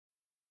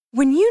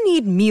When you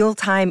need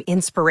mealtime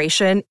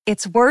inspiration,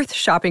 it's worth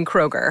shopping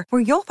Kroger,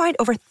 where you'll find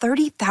over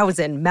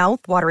 30,000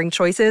 mouth-watering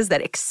choices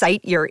that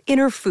excite your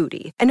inner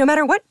foodie. And no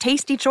matter what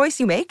tasty choice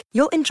you make,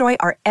 you'll enjoy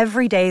our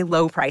everyday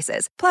low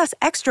prices, plus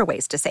extra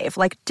ways to save,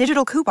 like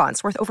digital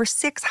coupons worth over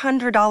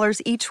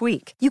 $600 each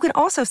week. You can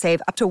also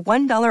save up to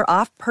 $1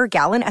 off per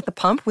gallon at the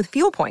pump with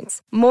fuel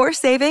points. More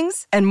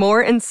savings and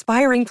more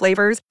inspiring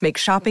flavors make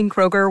shopping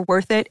Kroger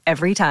worth it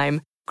every time.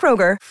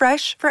 Kroger,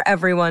 fresh for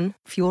everyone.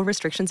 Fuel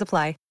restrictions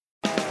apply.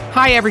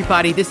 Hi,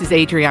 everybody. This is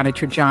Adriana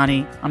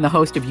Trajani. I'm the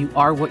host of You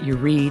Are What You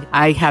Read.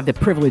 I have the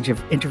privilege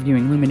of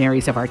interviewing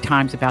luminaries of our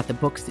times about the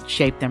books that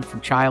shaped them from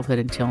childhood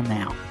until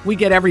now. We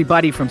get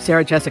everybody from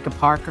Sarah Jessica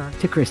Parker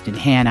to Kristen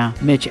Hanna,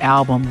 Mitch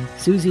Albom,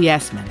 Susie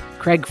Essman,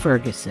 Craig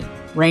Ferguson,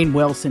 Rainn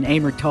Wilson,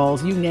 Amor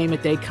Tolls, you name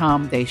it, they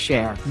come, they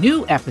share.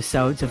 New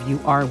episodes of You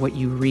Are What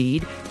You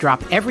Read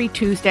drop every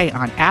Tuesday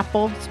on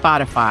Apple,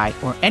 Spotify,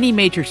 or any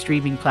major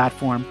streaming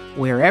platform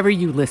wherever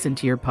you listen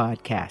to your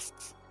podcasts.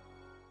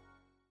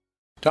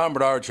 Tom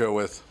Bernard Show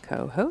with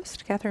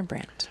co-host Catherine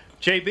Brandt,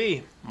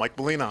 JB, Mike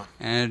Molina,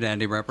 and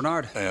Andy Brett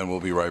Bernard. And we'll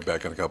be right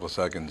back in a couple of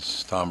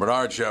seconds. Tom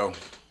Bernard Show.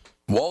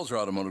 Walser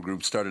Automotive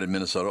Group started in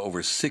Minnesota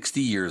over 60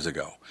 years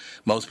ago.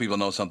 Most people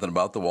know something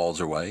about the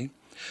Walser Way.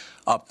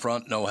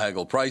 Upfront, no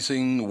haggle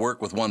pricing,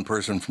 work with one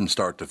person from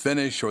start to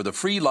finish, or the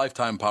free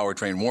lifetime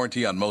powertrain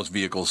warranty on most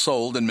vehicles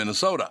sold in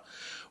Minnesota.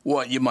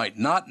 What you might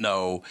not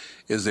know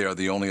is they are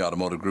the only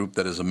automotive group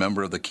that is a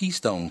member of the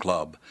Keystone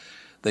Club.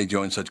 They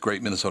join such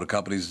great Minnesota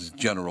companies as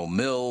General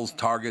Mills,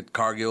 Target,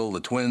 Cargill, the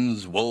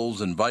Twins,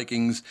 Wolves, and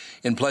Vikings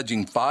in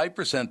pledging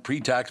 5%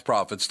 pre-tax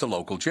profits to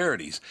local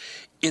charities.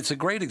 It's a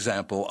great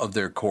example of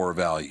their core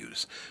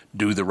values.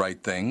 Do the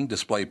right thing,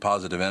 display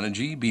positive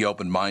energy, be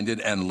open-minded,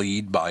 and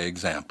lead by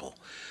example.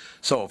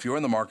 So if you're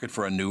in the market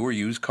for a new or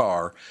used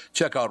car,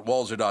 check out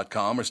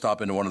Walser.com or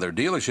stop into one of their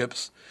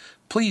dealerships.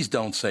 Please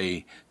don't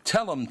say,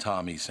 "Tell them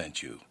Tommy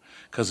sent you,"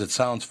 because it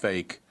sounds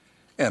fake,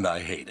 and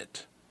I hate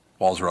it.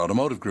 Walser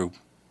Automotive Group.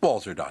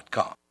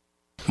 Walser.com.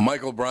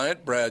 Michael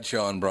Bryant,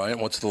 Bradshaw and Bryant,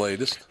 what's the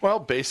latest? Well,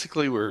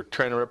 basically, we're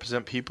trying to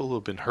represent people who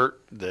have been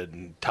hurt,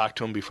 then talk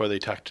to them before they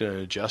talk to an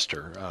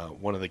adjuster.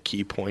 One of the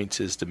key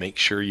points is to make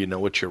sure you know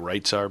what your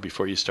rights are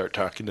before you start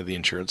talking to the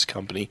insurance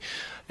company,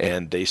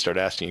 and they start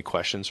asking you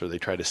questions or they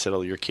try to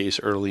settle your case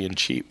early and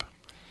cheap.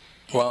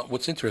 Well,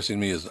 what's interesting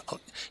to me is, a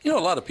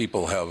lot of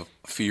people have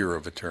fear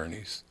of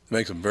attorneys. It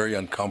makes them very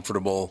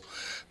uncomfortable.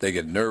 They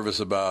get nervous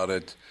about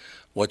it.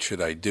 What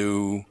should I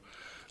do?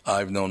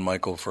 I've known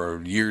Michael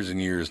for years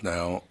and years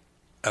now,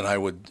 and I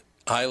would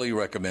highly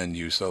recommend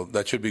you. So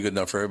that should be good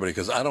enough for everybody,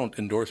 because I don't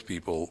endorse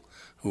people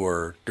who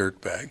are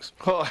dirtbags.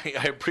 Well,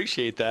 I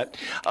appreciate that.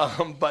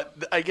 But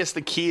I guess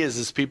the key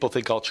is people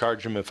think I'll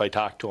charge them if I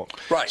talk to them.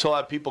 Right. So a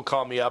lot of people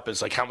call me up.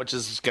 It's like, how much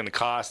is this going to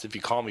cost if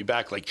you call me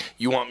back? Like,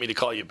 you want me to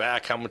call you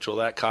back? How much will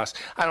that cost?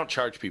 I don't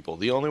charge people.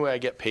 The only way I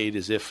get paid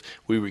is if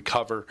we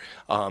recover,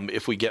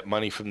 if we get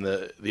money from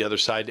the other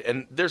side.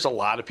 And there's a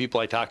lot of people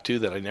I talk to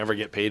that I never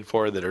get paid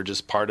for that are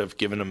just part of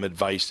giving them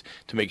advice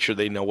to make sure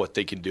they know what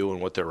they can do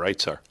and what their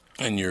rights are.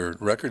 And your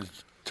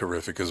record's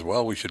terrific as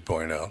well, we should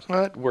point out.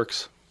 Well, it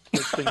works.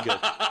 It's been good.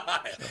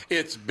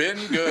 It's been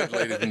good,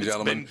 ladies and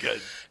gentlemen. It's been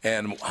good.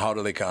 And how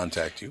do they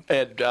contact you?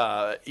 And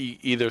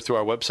either through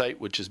our website,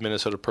 which is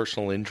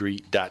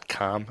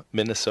minnesotapersonalinjury.com,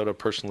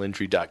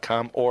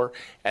 minnesotapersonalinjury.com, or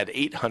at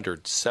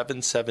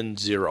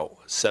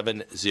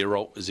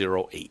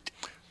 800-770-7008.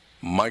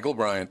 Michael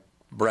Bryant,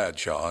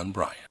 Bradshaw and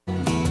Bryant.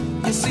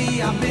 You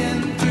see, I've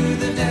been through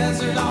the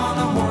desert on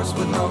a horse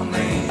with no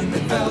name.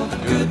 It felt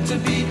good to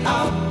be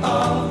out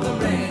of the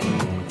rain.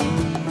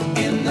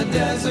 In the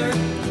desert,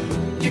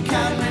 you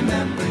can't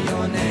remember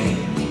your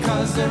name,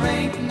 because there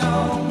ain't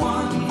no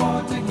one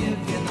for to give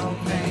you no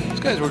pain. These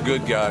guys were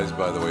good guys,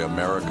 by the way,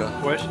 America.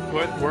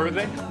 What were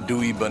they?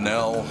 Dewey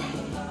Bunnell.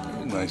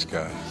 Nice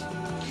guys.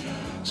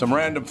 Some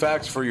random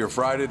facts for your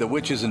Friday. The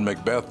witches in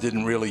Macbeth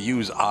didn't really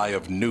use Eye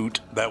of Newt.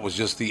 That was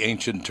just the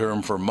ancient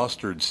term for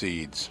mustard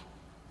seeds.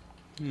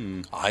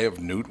 Eye of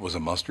Newt was a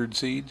mustard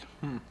seed?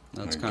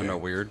 That's kind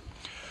of weird.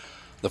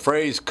 The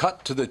phrase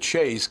 "cut to the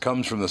chase"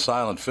 comes from the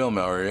silent film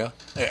era,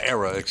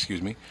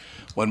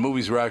 when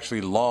movies were actually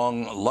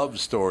long love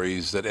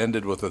stories that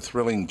ended with a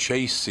thrilling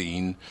chase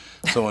scene.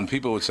 So when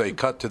people would say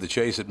 "cut to the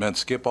chase," it meant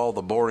skip all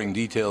the boring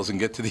details and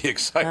get to the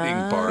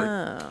exciting part.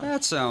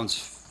 That sounds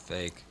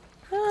fake.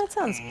 That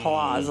sounds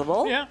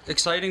plausible. Yeah.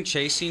 Exciting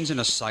chase scenes in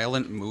a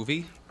silent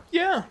movie?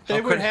 Yeah, they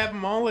How would could- have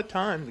them all the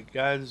time. The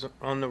guys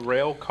on the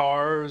rail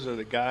cars or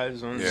the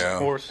guys on Yeah. the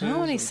horses. How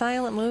many and-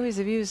 silent movies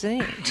have you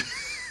seen?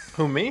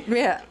 Who, me?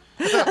 Yeah.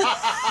 There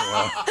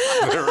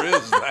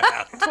is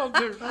that. Well,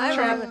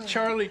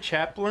 Charlie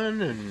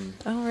Chaplin and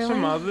Oh, really?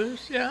 some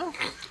others, yeah.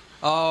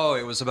 Oh,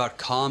 it was about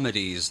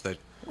comedies that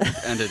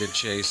ended in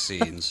chase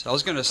scenes. I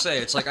was going to say,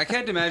 it's like, I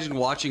can't imagine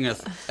watching an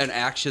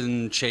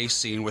action chase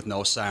scene with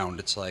no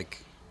sound. It's like,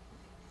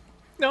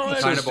 No,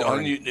 Kind that's of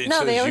boring.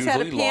 No, they always had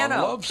a usually long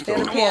piano. love They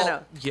had a stories.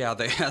 piano. yeah,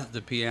 they had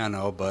the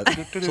piano, but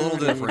it's a little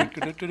different.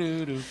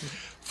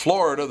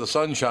 Florida, the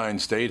Sunshine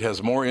State,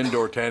 has more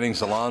indoor tanning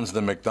salons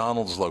than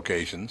McDonald's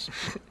locations.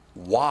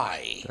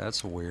 Why?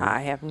 That's weird.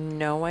 I have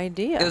no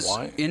idea. Is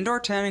Why? indoor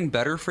tanning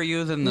better for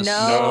you than the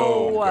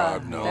No,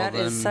 God, no. That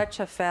is Then- such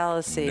a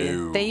fallacy.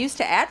 No. They used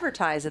to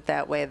advertise it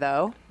that way,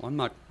 though. Well, I'm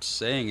not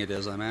saying it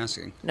is. I'm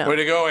asking. No. Way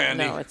to go,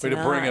 Andy. No, it's Way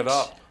to bring it not.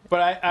 up.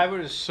 But I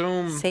would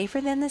assume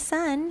Safer than the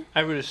sun.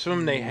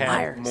 they have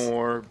Liars.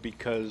 more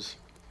because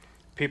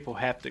people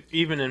have to,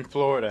 even in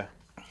Florida,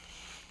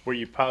 where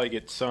you probably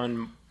get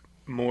sun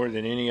more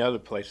than any other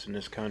place in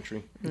this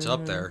country, It's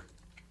up there.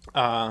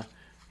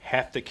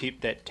 have to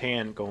keep that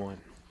tan going.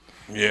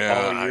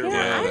 Yeah, Oh,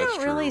 Yeah, I that's don't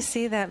true. really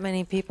see that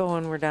many people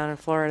when we're down in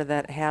Florida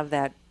that have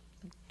that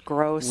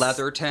gross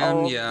Leather tan,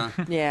 oh, yeah.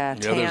 yeah,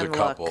 tan there's a look.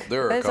 couple.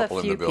 There are a There's couple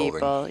in few the building.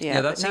 People, yeah, Yeah,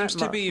 but that not seems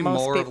to be most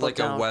more of people like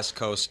don't. a West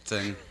Coast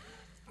thing.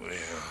 Yeah,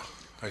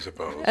 I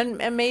suppose.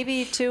 And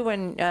maybe too,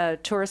 when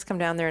tourists come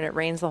down there and it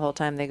rains the whole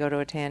time, they go to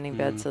a tanning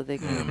bed so they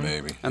can. Yeah,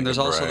 maybe. And They there's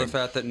can also brag. the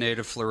fact that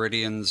native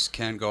Floridians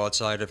can't go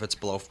outside if it's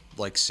below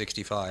like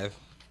 65.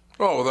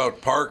 Oh,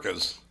 without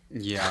parkas.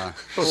 Yeah.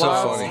 What's so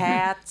Gloves, funny?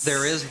 hats.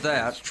 There is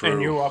that. True.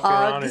 And you walk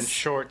around in Uggs.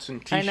 shorts and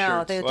I t-shirts.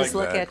 know they just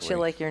look at Exactly. you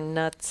like you're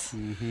nuts.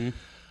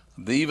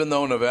 Even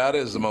though Nevada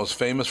is the most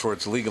famous for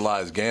its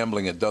legalized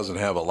gambling, it doesn't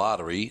have a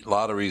lottery.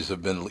 Lotteries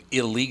have been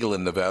illegal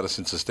in Nevada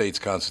since the state's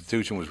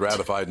constitution was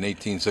ratified in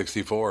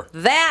 1864.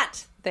 That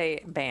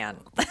they ban.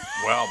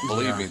 Well,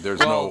 believe me, there's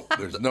no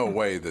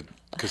way that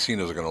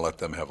casinos are going to let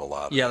them have a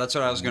lottery. Yeah, that's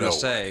what I was going to No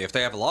say. way. If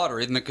they have a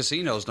lottery, then the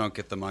casinos don't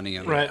get the money,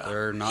 and Right.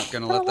 they're not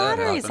going to The let that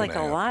lottery happen. is like a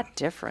man. lot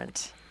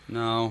different.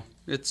 No,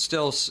 it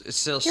still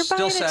You're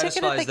buying a ticket at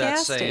satisfies the that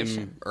gas same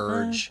station.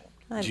 urge.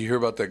 Did you hear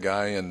about that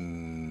guy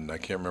in, I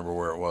can't remember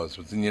where it was. It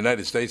was in the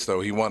United States,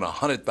 though. He won a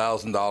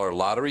 $100,000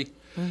 lottery,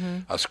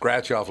 a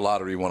scratch-off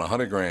lottery, won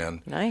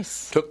 $100,000.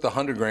 Nice. Took the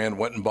 $100,000,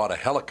 went and bought a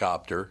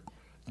helicopter,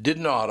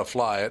 didn't know how to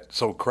fly it,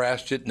 so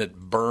crashed it and it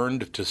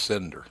burned to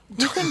cinder.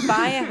 You can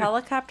buy a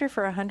helicopter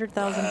for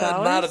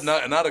 $100,000.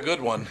 Not a good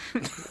one.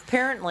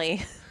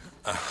 Apparently.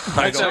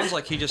 It sounds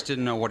like he just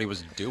didn't know what he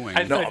was doing.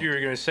 I thought you were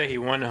going to say he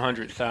won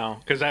 100,000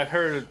 because I've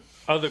heard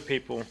other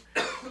people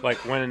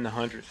like winning the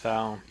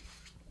 100,000,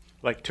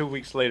 like 2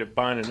 weeks later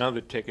buying another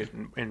ticket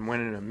and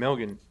winning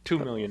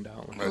 $2 million.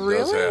 That does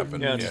Really?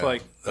 happen. Yeah, it's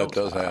like, that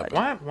does happen.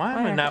 Why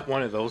am I not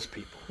one of those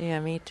people?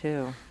 Yeah, me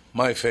too.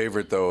 My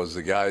favorite though is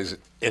the guys.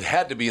 It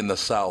had to be in the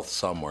South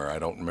somewhere. I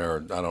don't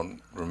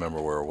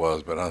remember where it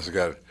was, but I was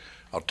like,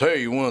 I'll tell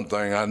you one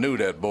thing. I knew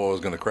that boy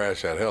was going to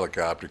crash that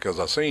helicopter because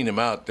I seen him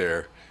out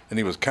there. And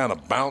he was kind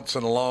of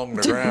bouncing along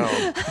the ground,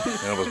 and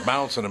it was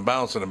bouncing and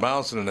bouncing and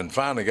bouncing, and then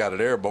finally got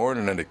it airborne,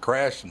 and then it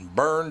crashed and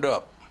burned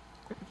up.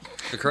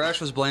 The crash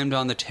was blamed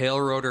on the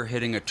tail rotor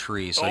hitting a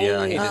tree, so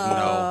yeah, he didn't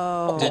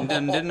know.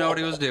 Didn't know what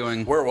he was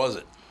doing. Where was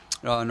it?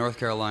 North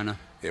Carolina.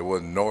 It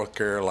was North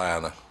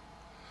Carolina.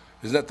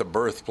 Isn't that the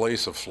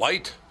birthplace of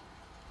flight?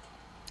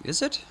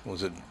 Is it?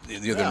 Was it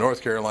either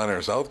North Carolina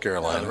or South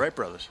Carolina? The Wright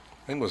brothers.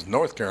 I think it was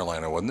North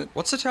Carolina, wasn't it?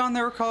 What's the town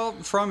they were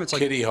called from? It's like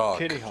Kitty Hawk.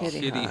 Kitty Hawk.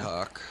 Kitty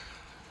Hawk.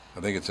 I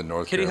think it's in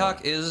North Kitty Carolina.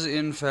 Hawk is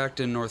in fact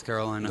in North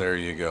Carolina. There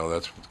you go.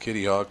 That's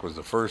Kitty Hawk was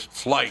the first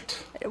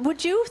flight.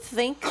 Would you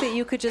think that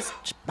you could just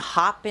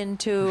hop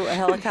into a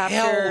helicopter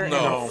Hell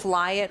no. and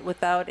fly it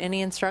without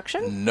any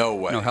instruction? No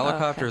way. No,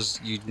 helicopters,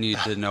 you need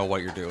to know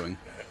what you're doing.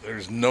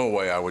 There's no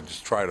way I would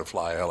just try to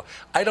fly a helicopter.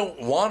 I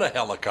don't want a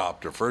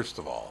helicopter, first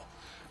of all.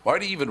 Why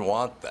do you even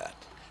want that?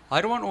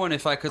 I'd want one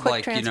if I could, Quick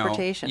like,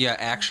 transportation.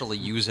 actually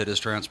use it as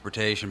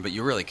transportation, but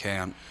you really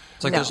can't.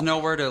 It's like No. there's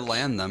nowhere to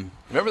land them.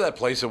 Remember that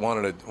place that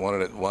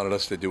wanted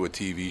us to do a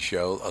TV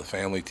show, a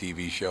family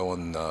TV show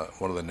on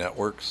one of the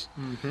networks,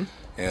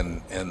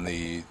 and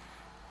the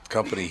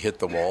company hit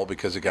the wall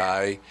because a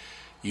guy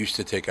used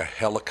to take a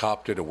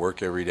helicopter to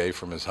work every day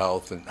from his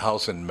house in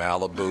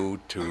Malibu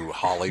to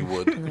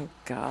Hollywood. Oh,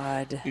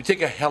 God. You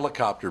take a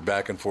helicopter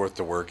back and forth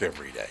to work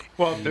every day.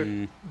 Well,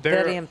 Very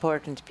there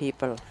important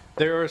people.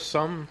 are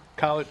some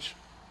college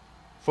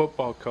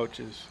football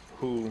coaches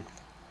who,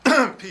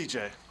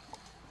 PJ.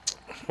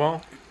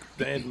 well,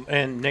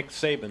 and Nick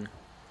Saban,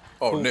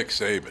 Oh, Nick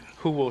Saban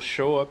who will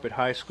show up at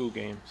high school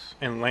games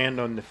and land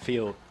on the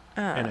field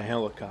in a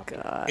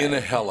helicopter. in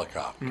a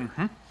helicopter.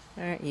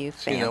 Aren't you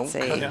You know,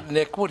 fancy?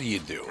 Nick, what do you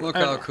do? Look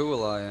how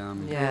cool I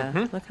am.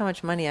 Yeah. Look how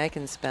much money I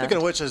can spend. Speaking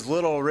of which, has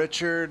little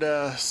Richard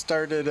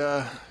started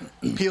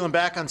peeling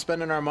back on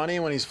spending our money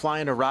when he's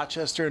flying to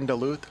Rochester and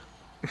Duluth?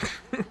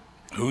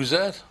 Who's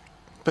that?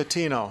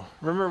 Patino.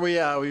 Remember we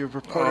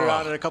reported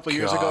on it a couple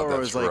years God, ago where it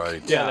that's was like,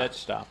 right. Yeah, that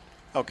stopped.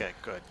 Okay,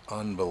 good.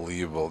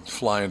 Unbelievable.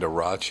 Flying to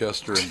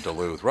Rochester and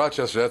Duluth.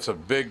 Rochester, that's a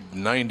big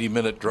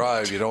 90-minute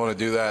drive. You don't want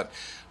to do that.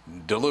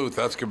 Duluth,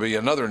 that's going to be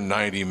another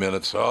 90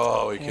 minutes.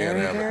 Oh, we can't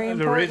have Very it.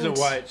 The reason important.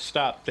 why it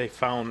stopped, they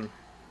found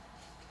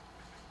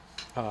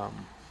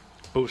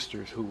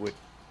boosters who would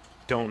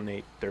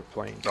donate their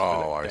planes.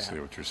 Oh, for I that. see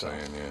what you're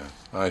saying,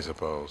 yeah. I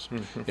suppose.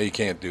 Yeah, you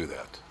can't do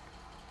that.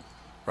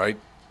 Right?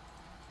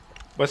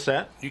 What's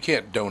that? You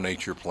can't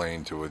donate your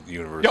plane to a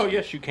university. Oh,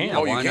 yes, you can.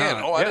 Oh, you why can?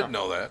 not? Oh, I Yeah. didn't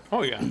know that.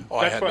 Oh, yeah. Oh,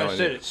 I That's had why no I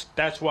said idea.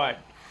 that's why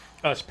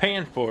us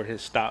paying for it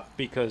has stopped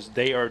because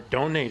they are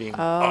donating.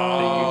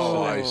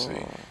 Oh, I see.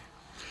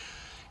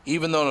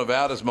 Even though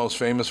Nevada's most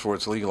famous for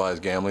its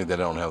legalized gambling, they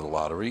don't have the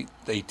lottery.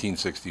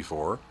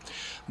 1864.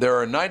 There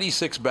are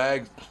 96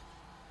 bags.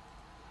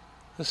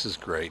 This is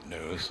great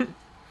news.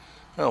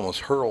 I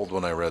almost hurled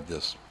when I read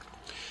this.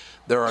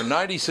 There are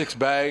 96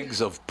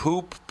 bags of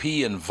poop,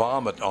 pee, and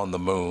vomit on the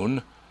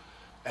moon.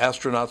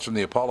 Astronauts from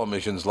the Apollo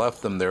missions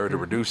left them there to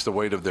reduce the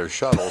weight of their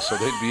shuttle so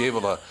they'd be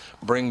able to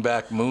bring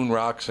back moon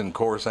rocks and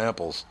core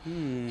samples.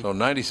 So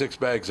 96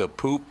 bags of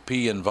poop,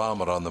 pee, and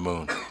vomit on the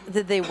moon.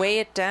 Did they weigh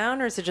it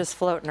down, or is it just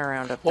floating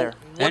around up there?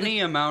 Any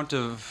amount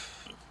of...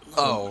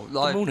 Oh,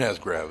 The moon has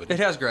gravity. It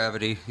has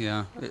gravity,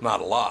 yeah.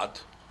 Not a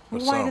lot.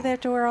 but Why do some. they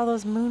have to wear all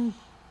those moon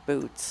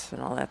boots and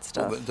all that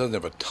stuff? Well, it doesn't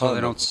have a So ton.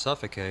 they don't of,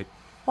 suffocate.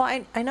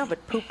 Well, I know,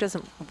 but poop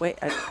doesn't weigh.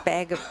 A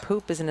bag of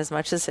poop isn't as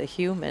much as a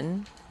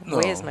human. No.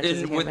 Weigh as much as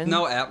a human. With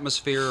no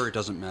atmosphere, it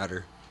doesn't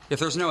matter. If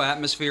there's no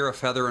atmosphere, a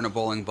feather in a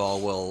bowling ball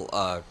will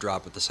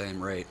drop at the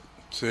same rate.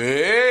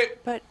 See?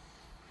 But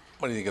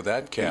What do you think of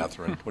that,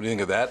 Catherine? What do you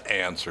think of that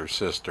answer,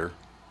 sister?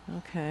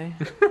 okay,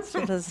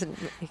 still doesn't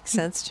make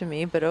sense to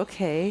me. But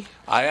okay.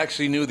 I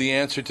actually knew the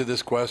answer to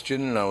this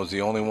question, and I was the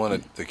only one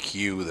at the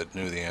queue that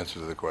knew the answer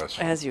to the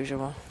question. As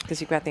usual,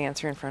 because you've got the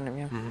answer in front of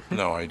you.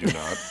 No, I do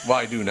not. Well,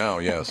 I do now,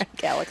 yes.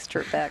 Alex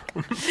Trebek.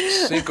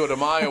 Cinco de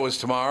Mayo is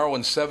tomorrow,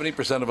 and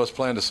 70% of us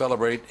plan to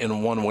celebrate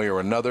in one way or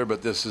another,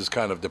 but this is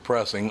kind of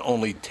depressing.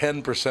 Only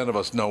 10% of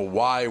us know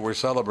why we're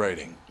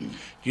celebrating. Do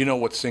you know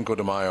what Cinco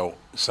de Mayo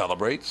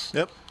celebrates?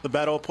 Yep, the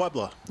Battle of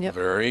Puebla, Yep.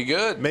 Very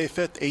good. May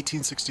 5th,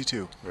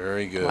 1862.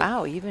 Very good.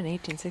 Wow, even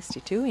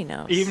 1862 he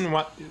knows. Even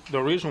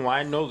the reason why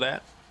I know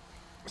that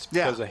is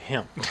because of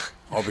him.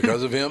 Oh,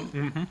 because of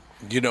him?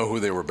 Do you know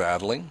who they were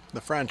battling? The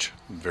French.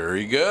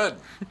 Very good.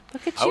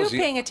 Look at I you was the-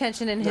 paying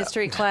attention in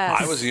history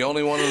class. I was the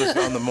only one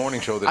on the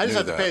morning show that I knew just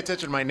have that. to pay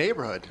attention to my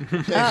neighborhood.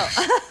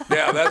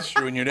 Yeah, that's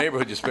true. In your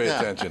neighborhood, just pay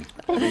attention.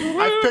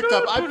 I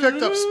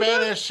picked up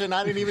Spanish, and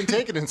I didn't even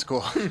take it in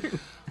school.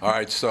 All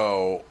right,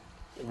 so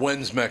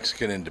when's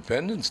Mexican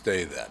Independence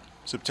Day then?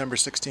 September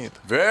 16th.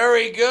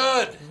 Very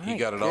good. My You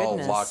got it all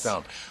goodness. locked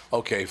down.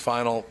 Okay,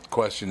 final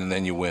question, and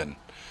then you win.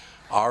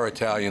 Are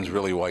Italians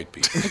really white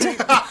people?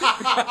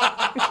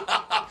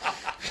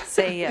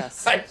 Say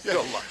yes. I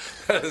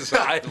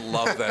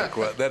love that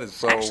question. That is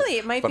so Actually,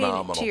 it might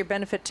phenomenal. be to your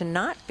benefit to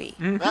not be.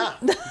 Ah.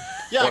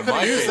 Yeah, I could my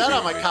have used that case,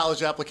 on my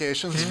college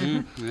applications.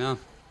 Yeah.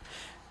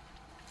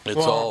 It's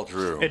Well, all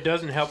true. It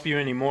doesn't help you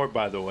anymore,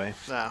 by the way,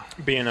 Nah.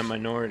 being a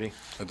minority.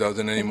 It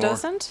doesn't It anymore?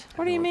 doesn't?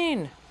 What do you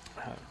mean?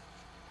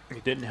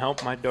 It didn't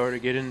help my daughter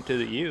get into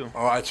the U.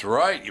 Oh, that's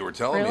right. You were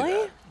telling me Really?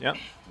 that. Yep.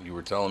 You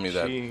were telling me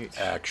that She-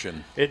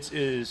 action. It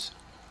is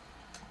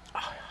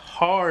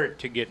hard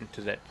to get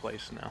into that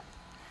place now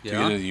To get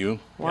into you?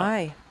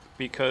 Why?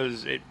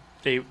 because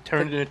they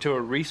turned it into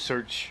a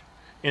research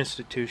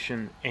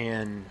institution,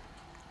 and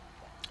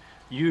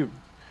you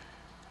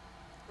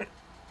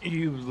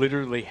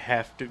literally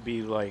have to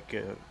be like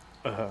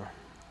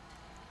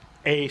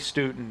a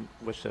student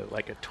with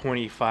like a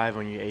 25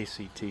 on your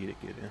ACT to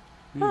get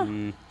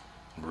in.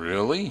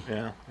 Really?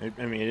 Yeah,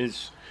 I mean it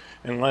is,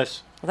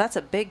 unless Well, that's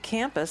a big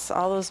campus.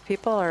 All those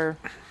people are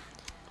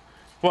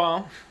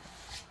well,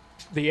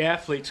 the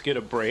athletes get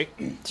a break.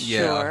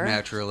 Yeah, sure.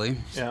 naturally.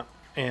 Yeah,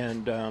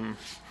 and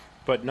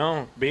but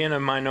no, being a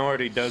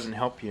minority doesn't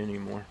help you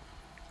anymore.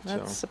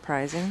 That's So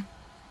surprising.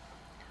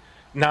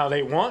 now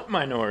they want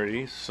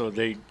minorities, so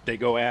they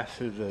go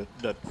after the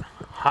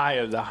high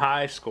of the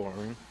high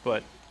scoring,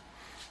 but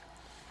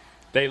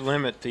they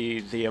limit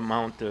the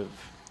amount of,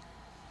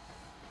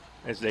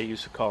 as they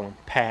used to call them,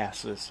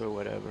 passes or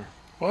whatever.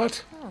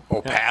 What?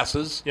 Oh,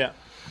 passes? Yeah.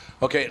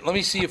 Okay, let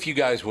me see if you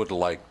guys would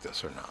like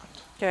this or not.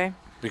 Okay.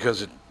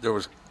 Because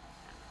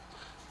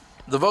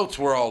the votes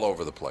were all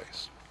over the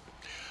place.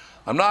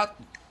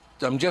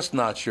 I'm just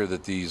not sure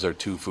that these are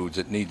two foods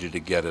that needed to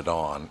get it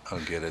on. I'll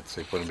get it.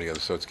 They put them together,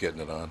 so it's getting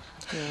it on.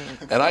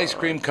 An ice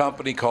cream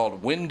company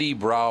called Windy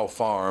Brow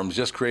Farms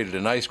just created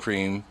an ice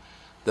cream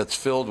that's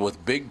filled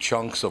with big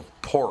chunks of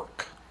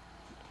pork.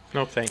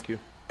 No, thank you.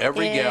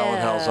 Every gallon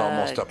has Yeah,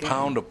 almost a good.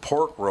 pound of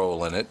pork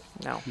roll in it.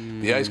 No.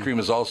 The ice cream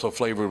is also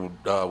flavored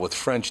with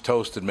French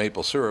toasted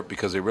maple syrup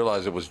because they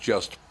realized if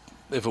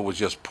it was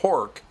just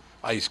pork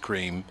ice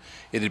cream,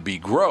 it'd be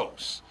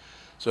gross.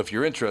 So if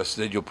you're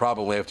interested, you'll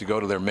probably have to go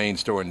to their main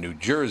store in New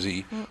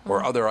Jersey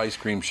or other ice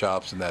cream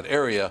shops in that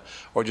area,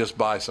 or just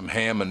buy some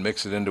ham and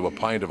mix it into a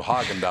pint of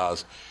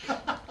Haagen-Dazs.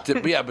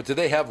 Yeah, but do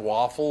they have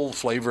waffle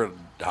flavored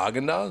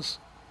Haagen-Dazs?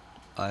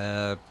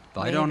 I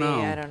Maybe, don't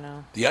know. I don't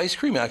know. The ice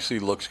cream actually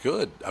looks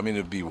good. I mean,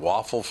 it'd be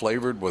waffle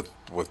flavored with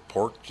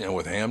pork and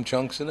with ham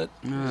chunks in it.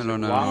 I don't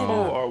know. Waffle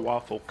or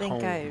waffle I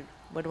think cone? I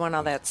would want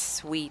all that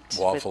sweet.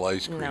 Waffle but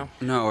ice cream. No.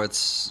 No,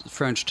 it's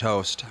French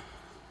toast.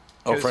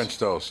 Oh, Yes. French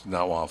toast,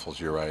 not waffles.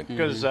 You're right.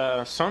 Because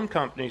some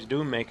companies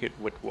do make it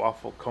with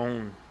waffle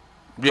cone.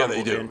 Yeah,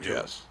 they crumbled do. into it.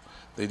 Yes,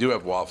 they do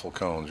have waffle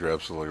cones. You're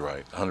absolutely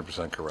right.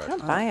 100% correct. I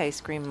don't buy ice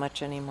cream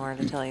much anymore,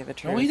 to tell you the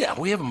truth.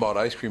 We haven't bought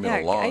ice cream in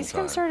Yeah, a long ice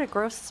cream time. sort of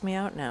grosses me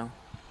out now.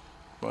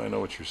 Well, I know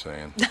what you're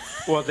saying.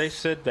 Well, they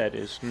said that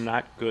is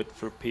not good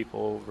for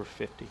people over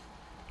 50.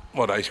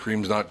 What, ice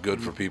cream's not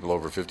good for people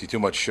over 50? Too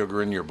much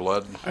sugar in your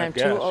blood? I'm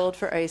too old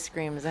for ice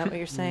cream. Is that what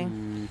you're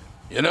saying?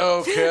 You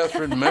know,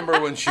 Catherine, remember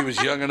when she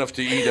was young enough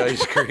to eat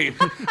ice cream?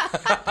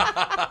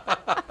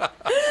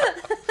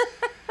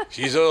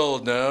 She's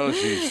old now.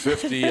 She's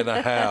 50 and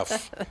a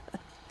half.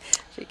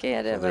 She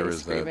can't have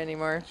ice cream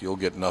anymore. You'll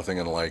get nothing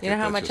and like it. You know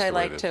how much I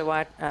like to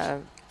watch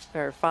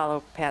or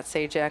follow Pat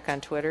Sajak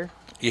on Twitter?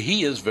 Yeah,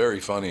 he is very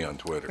funny on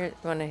Twitter.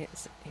 Want to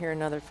hear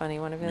another funny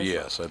one of his?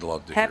 Yes, I'd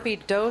love to Happy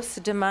Dos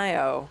de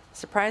Mayo.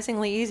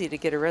 Surprisingly easy to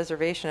get a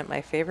reservation at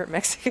my favorite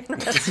Mexican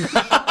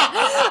restaurant.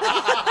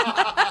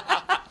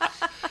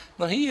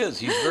 No, he is.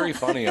 He's very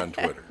funny on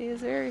Twitter. He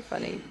is very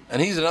funny. And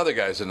he's another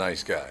guy who's a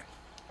nice guy.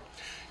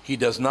 He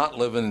does not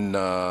live in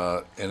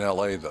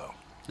L.A., though.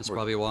 That's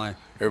probably why.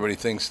 Everybody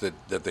thinks that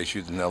they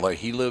shoot in L.A.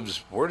 He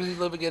lives, where does he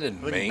live again?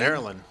 In Maine?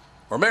 Maryland.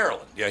 Or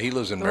Maryland. Yeah, he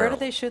lives in Where Maryland.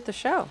 do they shoot the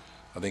show?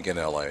 I think in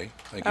L.A. I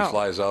think he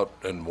flies out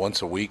and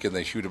once a week and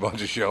they shoot a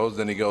bunch of shows,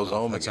 then he goes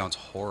home That again. sounds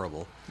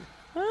horrible.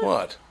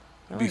 What?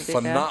 It'd be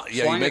phenomenal.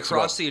 Yeah, Flying he makes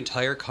across the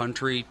entire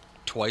country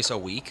twice a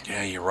week?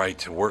 Yeah, you're right.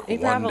 To work He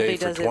one day probably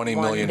for does it $20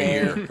 one million a day.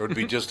 year. It would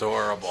be just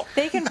horrible.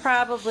 They can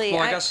probably...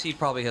 Well, I guess he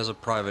probably has a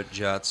private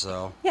jet,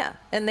 so... Yeah,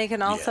 and they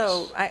can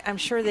also... I'm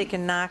sure they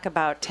can knock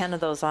about 10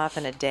 of those off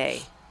in a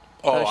day.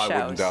 Oh, those I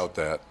wouldn't shows. doubt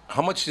that.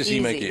 How much does he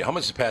make? Easy. How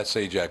much does Pat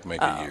Sajak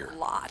make a year?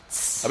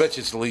 Lots. I bet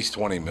you it's at least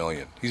 $20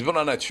 million. He's been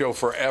on that show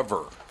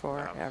forever.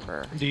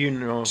 Forever. Do you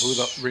know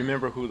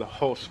remember who the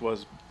host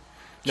was?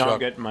 No, I'm Chuck-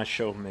 getting my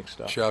show mixed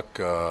up. Chuck.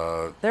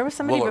 There was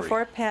somebody Woolery.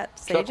 before Pat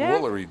Sajak?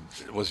 Chuck Woolery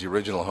was the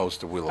original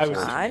host of Wheel of I was,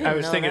 Fortune. I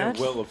was know thinking that. of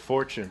Wheel of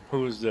Fortune,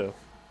 who was the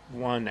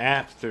one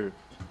after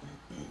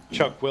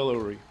Chuck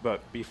Woolery,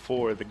 but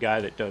before the guy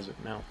that does it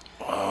now.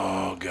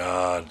 Oh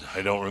God,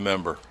 I don't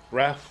remember.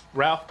 Ralph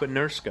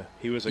Benurska.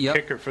 He was a Yep.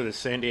 kicker for the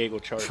San Diego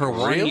Chargers. For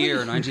one Really? year,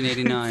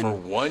 1989. For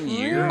 1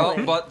 year?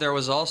 Oh, but there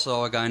was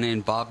also a guy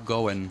named Bob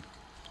Goen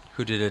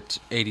who did it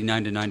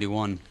 89 to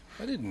 91.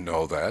 I didn't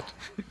know that.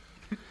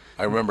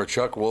 I remember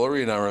Chuck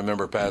Woolery and I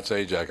remember Pat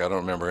Sajak. I don't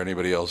remember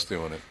anybody else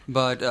doing it.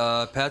 But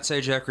Pat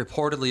Sajak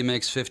reportedly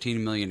makes $15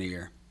 million a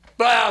year.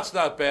 Well, it's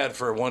not bad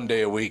for 1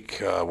 day a week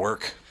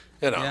work.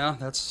 You know. Yeah,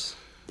 that's...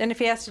 And if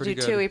he has to do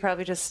Pretty two, good. he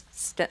probably just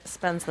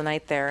spends the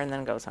night there and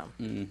then goes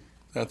home.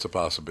 That's a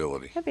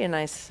possibility. That'd be a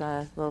nice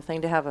little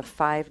thing to have a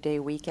 5-day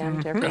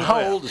weekend every And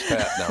how old is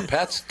Pat now?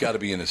 Pat's got to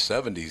be in his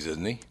 70s,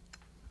 isn't he?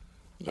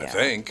 I Yeah.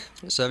 think.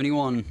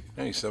 71.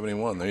 Yeah, he's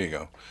 71. There you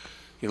go.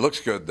 He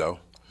looks good, though.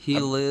 He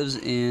lives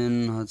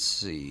in, let's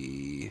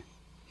see...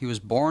 He was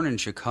born in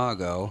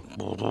Chicago.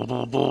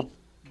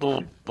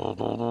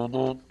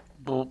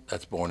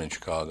 That's Born in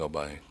Chicago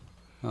by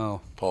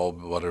Oh. Paul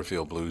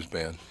Butterfield Blues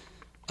Band.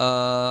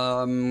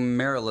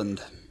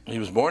 Maryland. He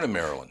was born in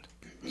Maryland.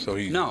 So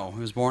he No, he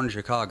was born in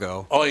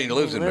Chicago. Oh, he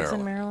lives in Lives Maryland.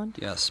 in Maryland?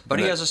 Yes, but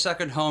he has a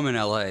second home in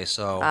L.A.,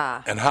 so...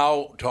 And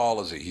how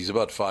tall is he? He's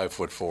about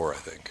 5'4", I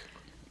think.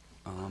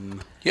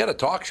 He had a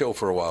talk show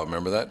for a while.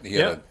 Remember that? He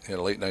had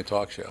a late night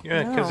talk show. Yeah,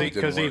 Didn't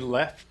because he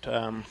work.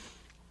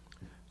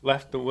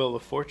 left the Wheel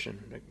of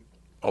Fortune.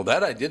 Oh,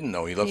 that I didn't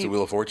know. He left the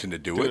Wheel of Fortune to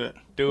do it.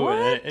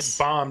 And it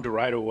bombed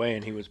right away,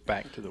 and he was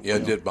back to the Yeah,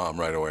 wheel. it did bomb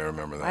right away. I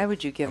remember that. Why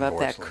would you give up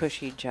that Unfortunately.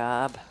 cushy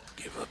job?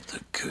 Give up the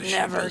cushy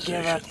Never position.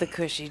 give up the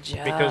cushy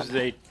job. Because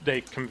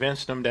they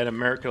convinced him that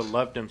America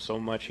loved him so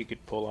much he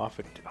could pull off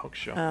a talk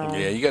show.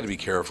 Yeah, you got to be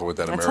careful with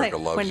that That's America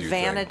like loves when you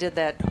Vanna thing. did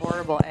that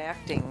horrible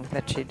acting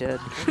that she did.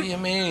 What do you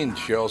mean?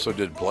 She also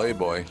did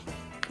Playboy,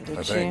 Did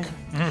I she? think.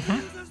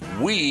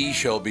 We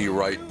shall be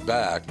right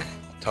back.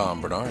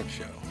 Tom Bernard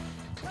Show.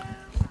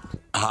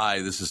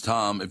 Hi, this is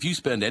Tom. If you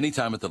spend any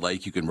time at the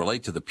lake, you can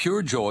relate to the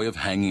pure joy of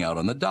hanging out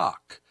on the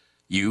dock.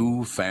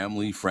 You,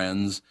 family,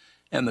 friends,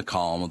 and the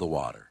calm of the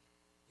water.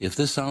 If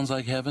this sounds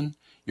like heaven,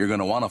 you're going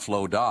to want a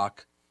Flow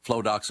Dock.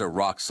 Flow Docks are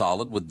rock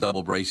solid with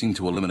double bracing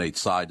to eliminate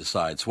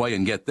side-to-side sway.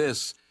 And get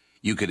this,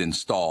 you could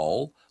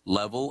install,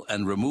 level,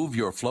 and remove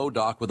your Flow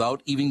Dock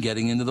without even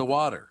getting into the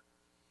water.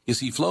 You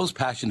see, Flow's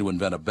passion to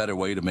invent a better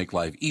way to make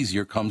life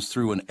easier comes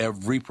through in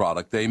every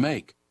product they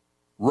make.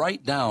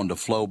 Right down to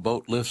Flow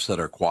boat lifts that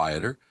are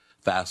quieter,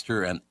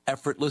 faster, and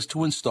effortless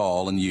to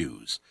install and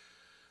use.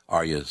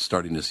 Are you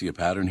starting to see a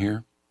pattern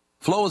here?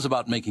 Flow is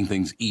about making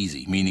things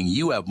easy, meaning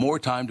you have more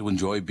time to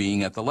enjoy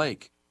being at the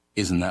lake.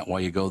 Isn't that why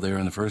you go there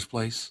in the first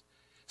place?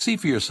 See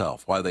for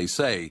yourself why they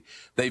say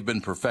they've been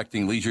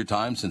perfecting leisure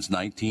time since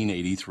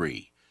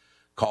 1983.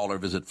 Call or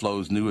visit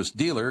Flow's newest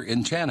dealer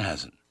in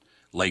Chanhassen.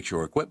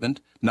 Lakeshore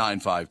Equipment,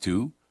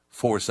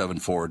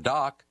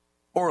 952-474-DOCK,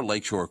 or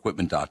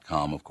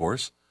lakeshoreequipment.com, of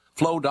course.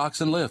 Flow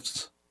Docks and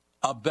Lifts.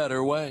 A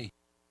better way.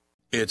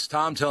 It's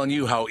Tom telling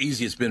you how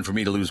easy it's been for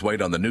me to lose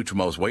weight on the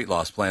Nutrimost weight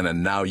loss plan,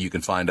 and now you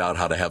can find out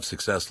how to have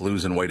success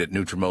losing weight at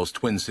Nutrimost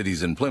Twin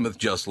Cities in Plymouth,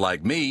 just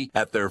like me,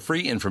 at their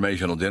free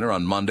informational dinner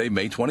on Monday,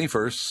 May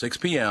 21st, 6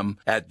 p.m.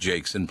 at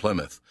Jake's in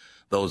Plymouth.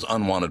 Those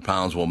unwanted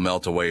pounds will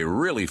melt away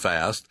really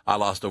fast. I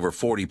lost over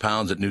 40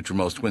 pounds at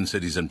Nutrimost Twin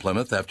Cities in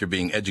Plymouth after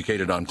being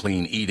educated on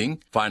clean eating,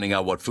 finding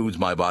out what foods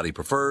my body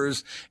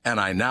prefers,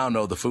 and I now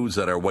know the foods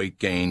that are weight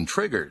gain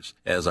triggers.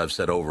 As I've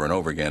said over and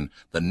over again,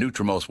 the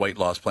Nutrimost weight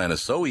loss plan is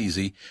so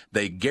easy,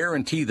 they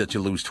guarantee that you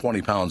lose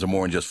 20 pounds or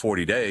more in just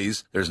 40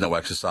 days. There's no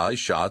exercise,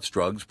 shots,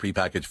 drugs,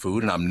 prepackaged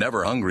food, and I'm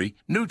never hungry.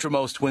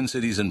 Nutrimost Twin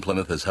Cities in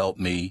Plymouth has helped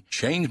me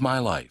change my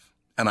life,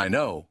 and I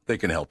know they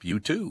can help you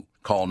too.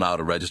 Call now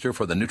to register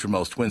for the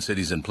Nutrimost Twin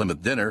Cities in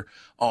Plymouth dinner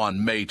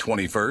on May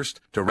 21st.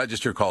 To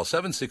register, call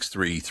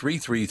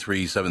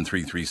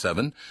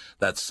 763-333-7337.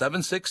 That's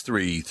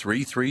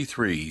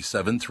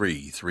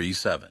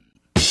 763-333-7337.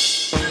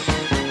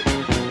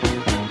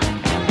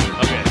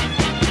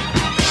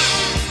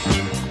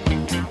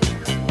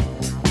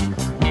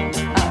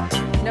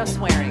 No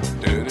swearing.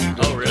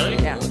 Oh, really?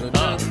 Yeah.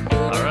 Oh,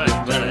 all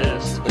right. That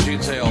is. But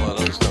you'd say all that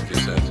other stuff you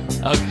said.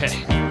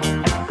 Okay.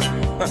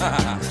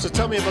 So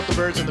tell me about the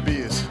birds and the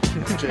bees,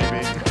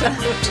 JB.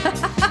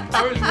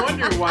 I was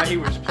wondering why he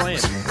was playing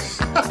this.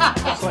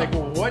 It's like,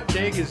 well, what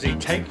dig is he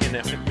taking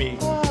at me?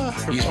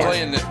 He's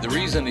playing, the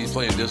reason he's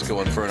playing Disco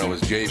Inferno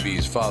is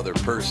JB's father,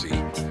 Percy.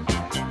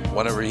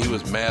 Whenever he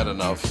was mad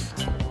enough,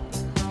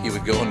 he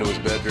would go into his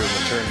bedroom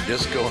and turn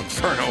Disco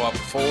Inferno up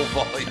full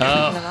volume.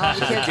 Oh. And all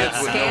the kids kids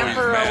would know he's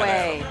scamper mad at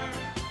away.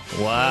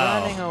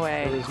 Wow. Running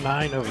away. There was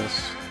 9 of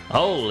us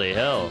Holy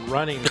hell.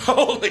 running.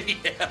 Holy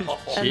hell.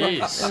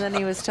 Jeez. And then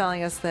he was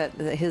telling us that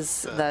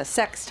the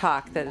sex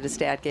talk that his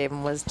dad gave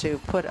him was to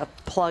put a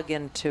plug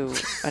into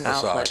an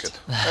outlet. Socket.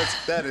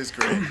 That is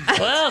great.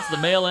 Well, it's the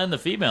male and the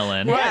female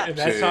end. Yeah. And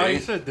that's all he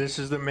See? said. This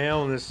is the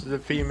male and this is the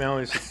female.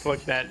 He's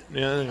like that.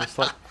 And it's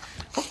like,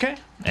 okay.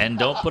 And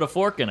don't put a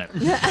fork in it.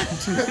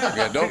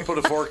 Yeah, don't put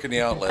a fork in the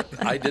outlet.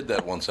 I did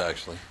that once,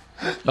 actually.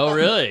 Oh,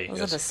 really?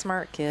 Wasn't a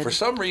smart kid. For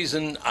some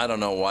reason, I don't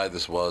know why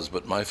this was,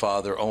 but my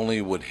father only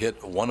would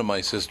hit one of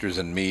my sisters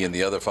and me, and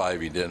the other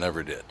 5 he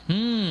never did.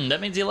 That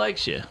means he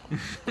likes you.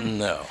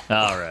 No.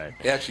 All right.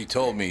 He actually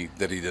told me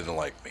that he didn't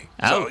like me.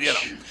 Ouch. So, you know,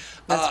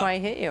 That's why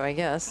he hit you, I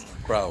guess.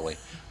 probably.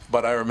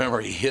 But I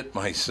remember he hit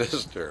my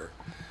sister,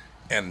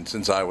 and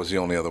since I was the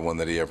only other one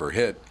that he ever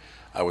hit,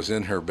 I was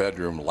in her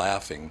bedroom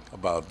laughing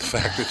about the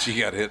fact that she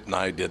got hit and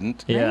I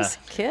didn't. Yeah. Nice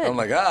kid. I'm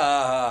like, and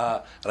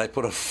I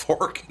put a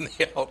fork in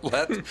the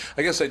outlet.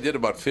 I guess I did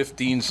about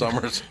 15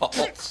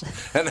 somersaults,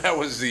 and that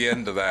was the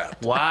end of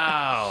that.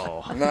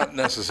 Wow. Not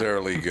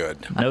necessarily good.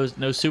 No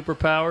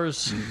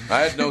superpowers?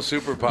 I had no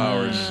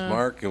superpowers,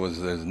 Mark.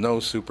 There's no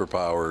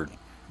superpower.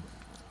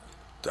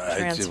 It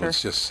Transfer.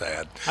 was just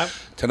sad.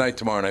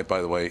 Tomorrow night,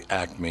 by the way,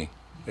 Acme,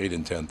 8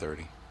 and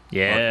 10:30.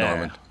 Yeah. Mark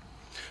Norman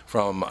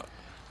from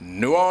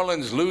New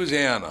Orleans,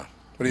 Louisiana.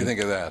 What do you think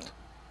of that?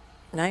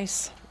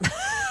 Nice.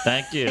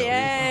 Thank you.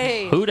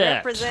 Yay. Who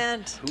dat?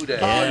 Represent. Who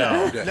dat?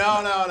 Yeah. Who dat?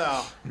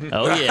 No.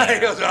 Oh, He yeah.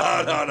 goes,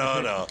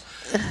 no.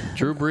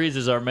 Drew Brees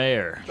is our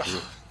mayor.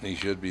 He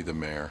should be the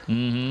mayor.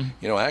 Mm-hmm.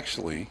 You know,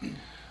 actually,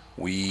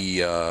 we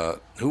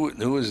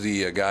who is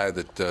the guy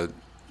that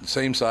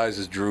same size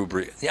as Drew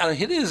Brees? Yeah,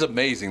 it is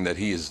amazing that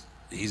he's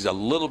a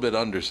little bit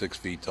under 6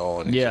 feet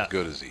tall and he's Yeah. as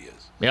good as he is.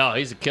 Yeah,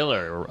 he's a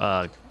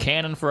killer.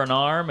 Cannon for an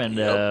arm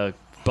and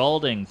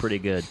balding pretty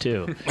good,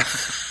 too.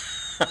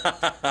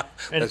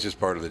 That's just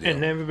part of the deal. And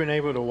never been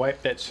able to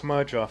wipe that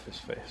smudge off his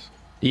face.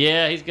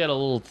 Yeah, he's got a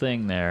little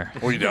thing there.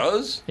 Oh, he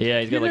does? Yeah,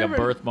 he's got You like never- a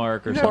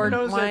birthmark or never something.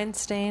 noticed that- Wine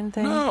stain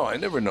thing. No, I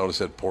never noticed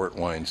that port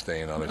wine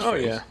stain on his Oh,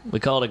 face. yeah. We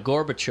call it a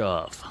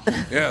Gorbachev.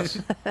 Yes.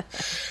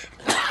 It's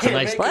a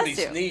nice, Bless Making me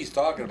you. sneeze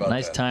talking about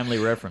nice that. timely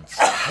reference.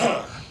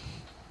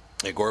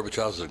 Hey,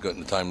 Gorbachev's a good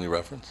and timely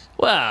reference.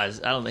 Well, I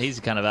don't. He's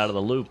kind of out of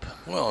the loop.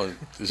 Well,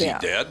 is Yeah.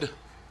 he dead?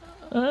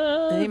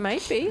 He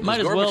might be.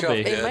 Might as well Gorbachev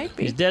be. dead? He might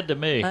be. He's dead to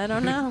me. I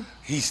don't know.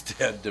 He's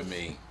dead to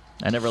me.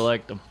 I never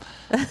liked him.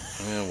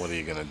 Yeah, what are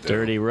you gonna do?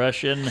 Dirty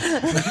Russian.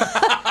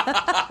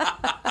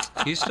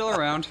 He's still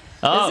around.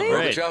 Oh, he?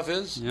 great. Gorbachev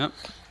is? Yep.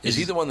 Is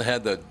he the one that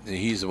had the?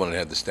 He's the one that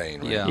had the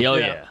stain, right? Yeah. Oh, Yeah.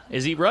 yeah.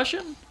 Is he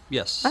Russian?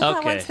 Yes. I thought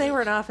Okay. once they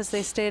were in office,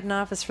 they stayed in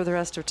office for the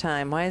rest of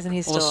time. Why isn't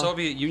he still? Well, the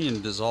Soviet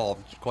Union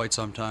dissolved quite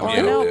some time Well, ago.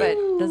 I know, Yeah.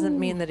 but doesn't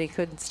mean that he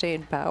couldn't stay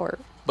in power.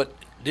 But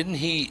isn't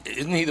he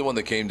the one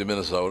that came to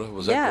Minnesota?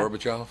 Was that Yeah.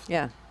 Gorbachev?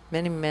 Yeah,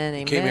 many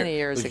Came here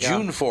years it was ago.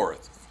 June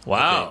 4th.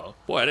 Wow.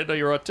 Boy, I didn't know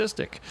you were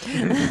autistic.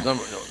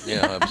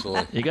 Yeah,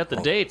 absolutely. You got the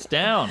dates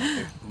down.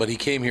 But he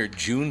came here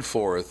June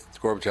 4th.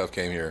 Gorbachev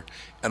came here,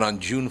 and on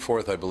June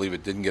 4th, I believe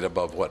it didn't get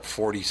above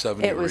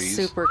 47 It was degrees.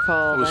 super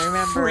cold. It was I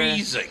remember.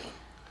 freezing.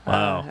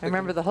 Wow. I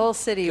remember the whole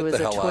city Get was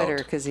the at hell Twitter out.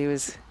 because he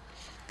was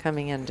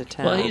coming into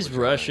town. Well, he's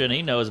Russian.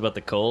 He knows about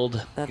the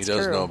cold. That's He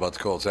does true. know about the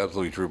cold. It's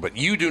absolutely true. But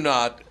you do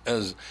not.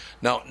 As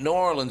now, New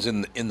Orleans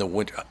in the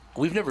winter.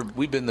 We've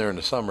been there in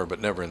the summer,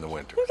 but never in the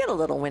winter. You get a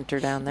little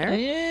winter down there.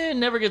 It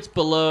never gets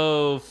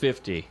below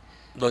 50.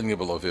 Doesn't get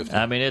below 50.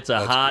 I mean, it's a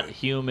That's hot, great.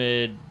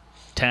 humid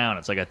town.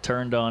 It's like a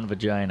turned-on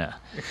vagina.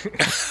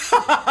 It's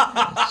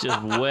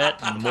just wet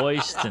and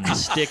moist and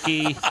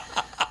sticky.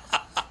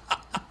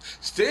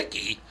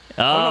 Sticky.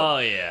 Oh,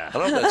 yeah. I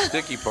don't know if that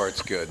sticky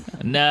part's good.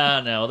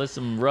 No. There's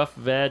some rough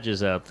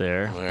veggies out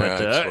there. Yeah,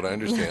 that's what I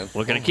understand.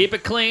 We're going to keep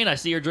it clean. I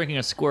see you're drinking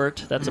a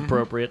squirt. That's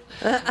appropriate.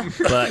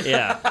 But,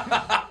 yeah.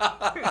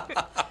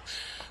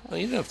 Well,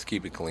 you don't have to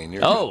keep it clean.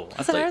 You're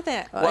What's another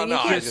thing? Well, no,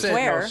 I can just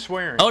swear. No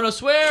swearing. Oh, no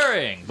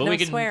swearing. But No we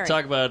can swearing.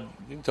 talk about...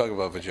 You can talk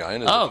about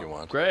vaginas if you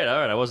want. Great. All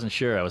right. I wasn't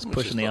sure. I was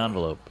pushing the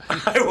envelope.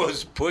 I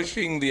was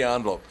pushing the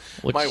envelope.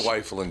 Which- My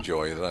wife will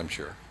enjoy it, I'm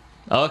sure.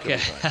 Okay.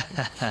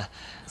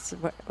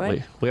 What?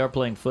 We are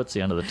playing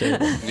footsie under the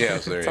table.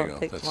 Yes, there you It's a go.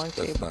 big, That's long not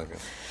table. good.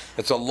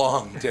 It's a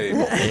long table.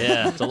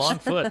 Yeah, it's a long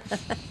foot.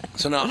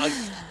 So now,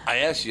 I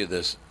asked you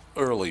this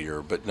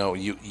earlier, but no,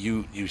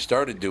 you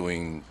started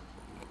doing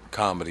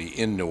comedy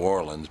in New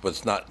Orleans, but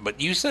it's not. But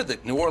you said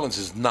that New Orleans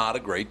is not a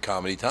great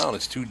comedy town.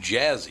 It's too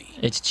jazzy.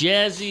 It's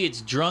jazzy, it's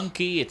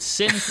drunky, it's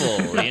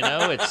sinful. You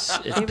know, it's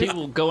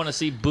people going to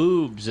see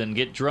boobs and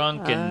get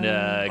drunk and is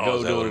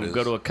that what it is?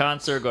 go to a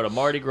concert, go to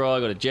Mardi Gras,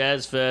 go to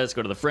Jazz Fest,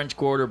 go to the French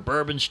Quarter,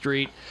 Bourbon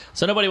Street.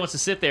 So nobody wants to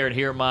sit there and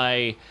hear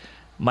my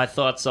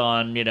thoughts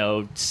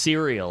on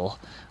cereal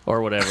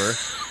or whatever.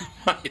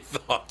 My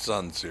thoughts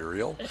on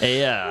cereal.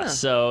 Yeah.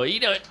 So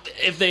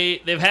if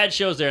they've had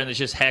shows there and it's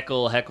just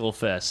heckle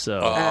fest. So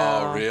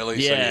Oh,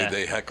 really? Yeah. So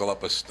they heckle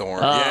up a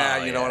storm. Oh,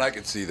 yeah, you know yeah. what? I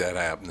could see that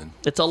happening.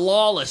 it's a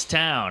lawless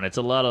town. It's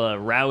a lot of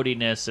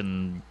rowdiness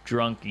and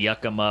drunk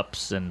yuck 'em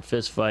ups and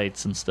fist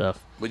fights and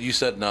stuff. But you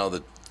said now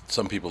that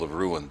some people have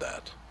ruined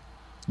that.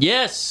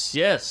 Yes,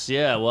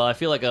 yeah. Well, I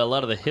feel like a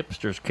lot of the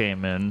hipsters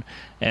came in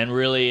and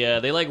really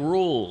they like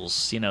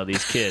rules,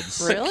 these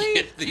kids.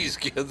 Really? These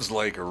kids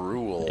like a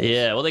rule.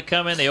 Yeah, well, they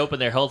come in, they open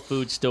their health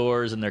food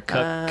stores and their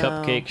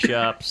cupcake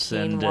shops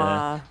and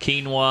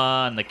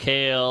quinoa and the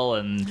kale,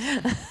 and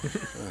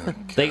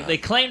they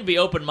claim to be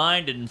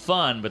open-minded and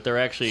fun, but they're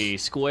actually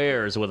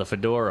squares with a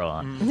fedora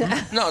on.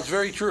 No, it's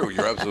very true.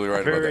 You're absolutely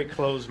right about Very that.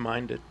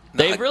 close-minded.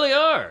 They really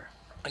are.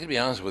 I can be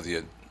honest with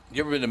you.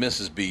 You ever been to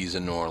Mrs. B's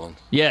in New Orleans?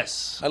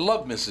 Yes. I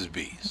love Mrs.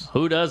 B's.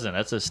 Who doesn't?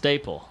 That's a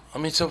staple. I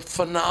mean, it's a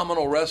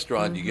phenomenal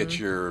restaurant. You get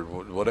your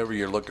whatever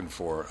you're looking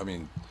for. I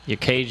mean, Your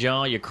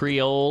Cajun, your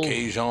Creole.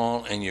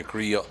 Cajun and your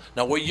Creole.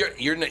 Now, where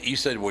you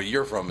said where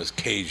you're from is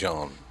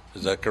Cajun.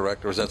 Is that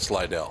correct, or is that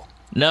Slidell?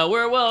 No,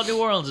 New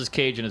Orleans is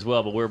Cajun as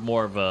well, but we're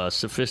more of a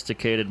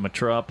sophisticated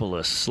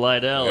metropolis.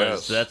 Slidell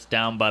Yes. that's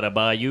down by the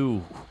bayou.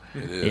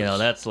 It is.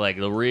 That's like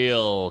the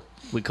real.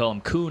 We call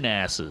them coon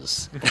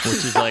asses, which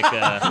is like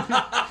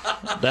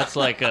that's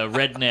like a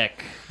redneck,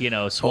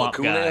 swamp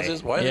coon guy.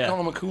 asses? Why do Yeah. they call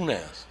him a coon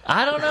ass?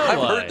 I don't know I've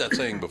why. heard that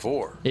saying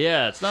before.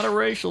 Yeah, it's not a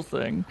racial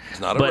thing. It's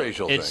not a But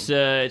racial it's, thing.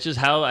 it's just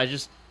how I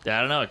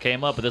don't know. It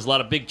came up, but there's a lot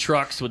of big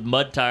trucks with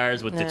mud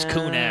tires with its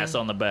coon ass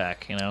on the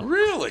back.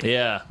 Really?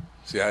 Yeah.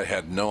 See, I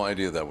had no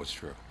idea that was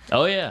true.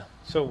 Oh yeah.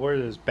 So where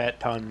does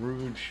Baton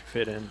Rouge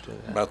fit into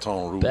that?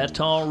 Baton Rouge.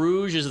 Baton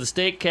Rouge is the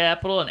state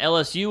capital, and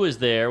LSU is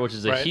there, which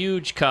is a Right.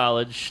 huge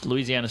college,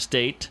 Louisiana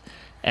State.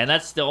 And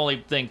that's the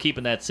only thing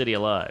keeping that city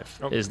alive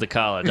is the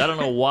college. I don't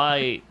know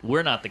why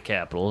we're not the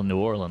capital in New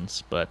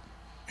Orleans, but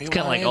it's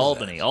kind of Why like is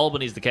Albany. that?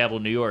 Albany's the capital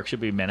of New York.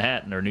 Should be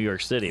Manhattan or New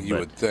York City. You but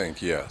would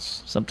think,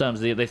 yes. sometimes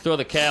they throw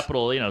the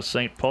capital,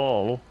 St.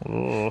 Paul.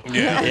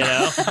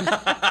 Yeah.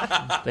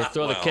 They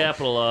throw the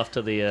capital off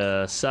to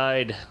the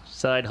side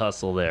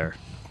hustle there.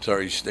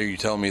 Sorry, are you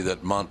telling me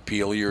that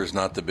Montpelier is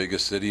not the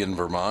biggest city in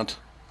Vermont?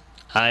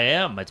 I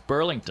am. It's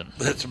Burlington.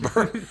 That's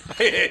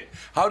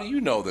How do you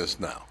know this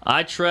now?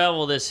 I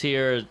travel this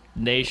here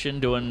nation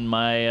doing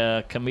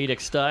my comedic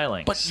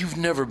stylings. But you've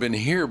never been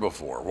here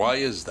before. Why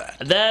is that?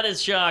 That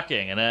is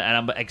shocking, and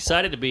I'm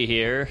excited to be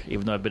here,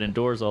 even though I've been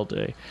indoors all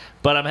day.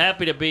 But I'm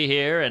happy to be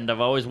here, and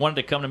I've always wanted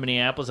to come to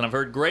Minneapolis, and I've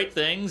heard great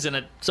things,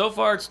 and so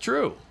far it's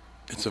true.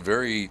 It's a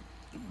very,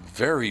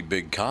 very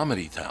big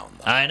comedy town,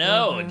 though. I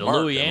know, and the Mark,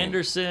 Louis I mean-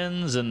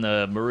 Andersons, and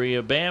the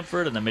Maria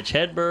Bamford, and the Mitch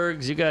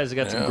Hedbergs. You guys have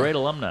got some Yeah. great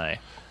alumni.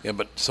 Yeah,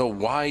 but so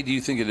why do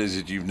you think it is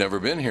that you've never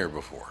been here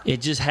before?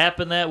 It just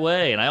happened that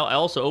way, and I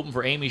also opened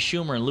for Amy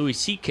Schumer and Louis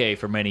C.K.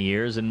 for many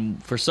years,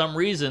 and for some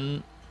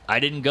reason, I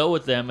didn't go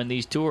with them in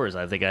these tours.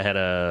 I think I had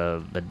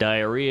a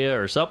diarrhea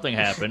or something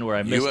happened where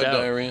I missed You had out.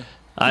 diarrhea?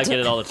 I get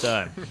it all the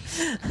time.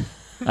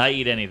 I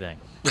eat anything.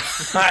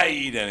 I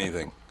eat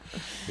anything.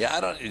 Yeah,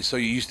 I don't. So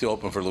you used to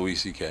open for Louis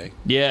C.K.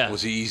 Yeah.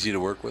 Was he easy to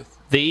work with?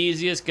 The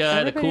easiest guy,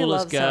 Everybody the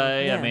coolest loves him,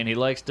 guy. yeah. I mean, he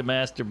likes to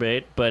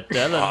masturbate, but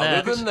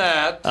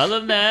Other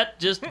than that,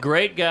 just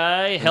great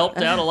guy. Helped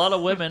out a lot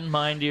of women,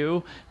 mind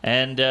you,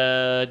 and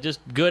just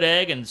good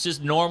egg, and it's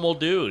just normal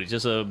dude. He's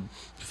just a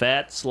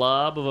fat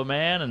slob of a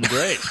man, and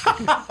great.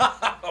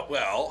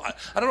 well,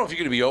 I don't know if you're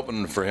going to be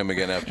opening for him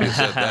again after you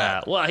said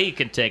that. Well, he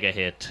can take a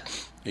hit.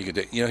 He could,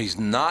 he's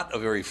not a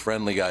very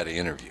friendly guy to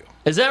interview.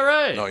 Is that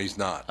right? No, he's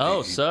not.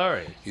 Oh, He-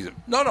 sorry.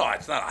 No,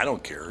 it's not. I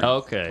don't care.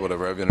 Okay.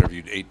 Whatever. I've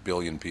interviewed 8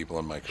 billion people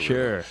in my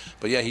career. Sure.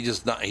 But yeah, he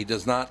does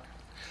not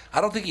I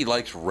don't think he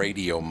likes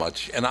radio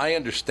much, and I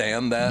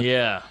understand that.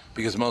 Yeah.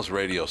 Because most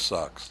radio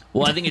sucks.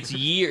 Well, I think it's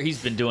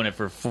he's been doing it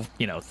for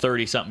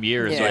 30-something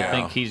years. So I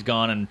think he's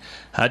gone and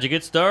how'd you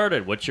get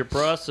started? What's your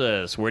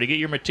process? Where do you get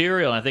your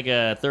material? And I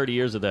think 30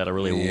 years of that will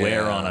really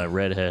wear on a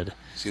redhead.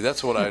 See,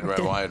 that's what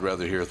I'd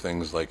rather hear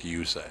things like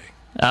you say.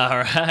 All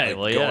right.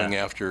 Like well, going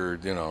after,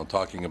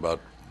 talking about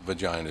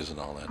vaginas and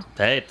all that.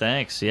 Hey,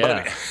 thanks.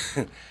 Yeah.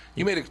 But,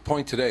 you made a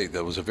point today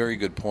that was a very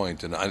good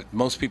point, and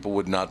most people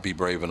would not be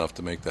brave enough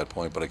to make that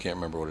point, but I can't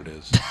remember what it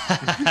is.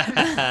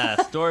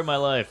 Story of my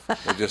life.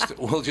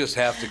 We'll just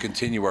have to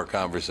continue our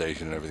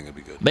conversation, and everything will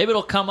be good. Maybe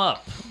it'll come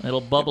up.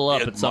 It'll bubble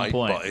up at some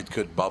point. It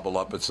could bubble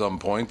up at some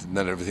point, and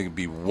then everything would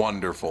be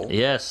wonderful.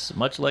 Yes,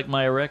 much like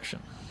my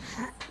erection.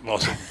 Well,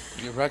 so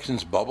your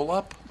erections bubble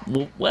up?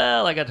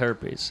 Well, I got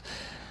herpes.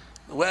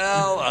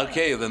 Well,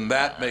 okay, then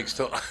that makes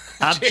total.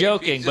 I'm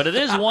joking, but it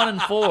is 1 in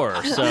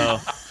 4, so.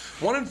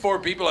 1 in 4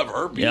 people have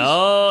herpes?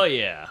 Oh,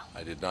 yeah.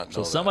 I did not know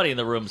So somebody in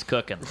the room's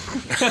cooking.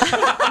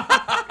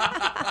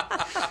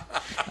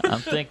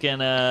 I'm thinking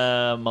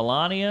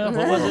Melania.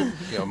 What was it?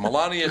 Yeah,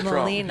 Melania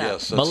Trump.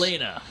 Yes,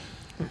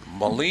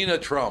 Melania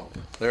Trump.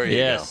 There you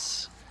go.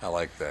 I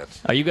like that.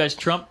 Are you guys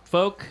Trump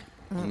folk?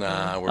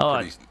 Nah, we're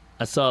pretty...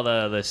 I saw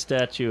the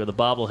statue of the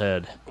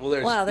bobblehead.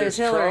 Well, there's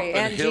Hillary Trump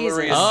and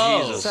Hillary Jesus.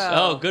 And Jesus.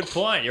 Oh, good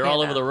point. You're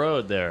all over the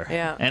road there.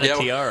 Yeah. And a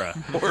tiara.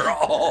 We're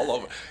all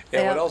over.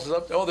 Yeah, what else is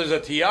up? Oh, there's a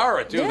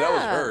tiara, too. Yeah. That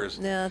was hers.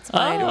 Yeah, that's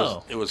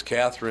mine. It was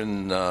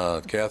Catherine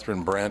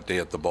Brandt Day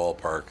at the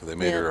ballpark. They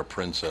made her a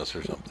princess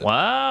or something.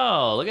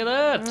 Wow, look at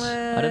that.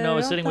 I didn't know I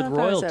was sitting with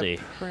royalty.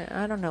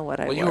 I don't know what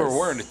I was. Well, you were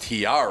wearing a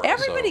tiara.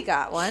 Everybody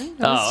got one. It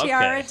was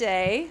Tiara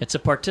Day. It's a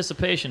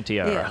participation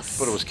tiara. Yes.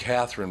 But it was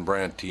Catherine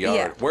Brandt tiara.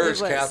 Yeah,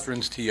 Where's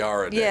Catherine's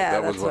Tiara Day? Yeah,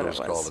 that was that's what what it was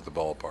it called was. at the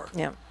ballpark.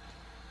 Yeah.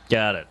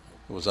 Got it.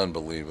 It was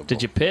unbelievable.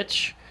 Did you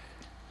pitch?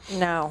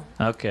 No.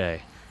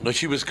 Okay. No,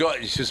 she was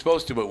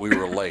supposed to, but we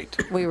were late.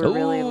 We were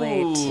really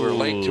late. We were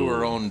late to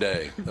her own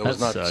day. That was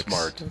not sucks.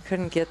 smart. We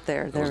couldn't get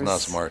there. That was not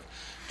smart.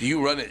 Do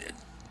you run it?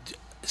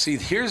 See,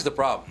 here's the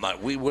problem.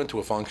 We went to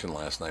a function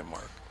last night,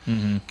 Mark.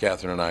 Mm-hmm.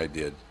 Catherine and I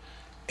did,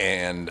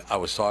 and I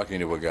was talking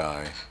to a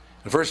guy.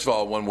 And first of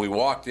all, when we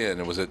walked in,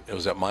 it was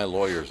at my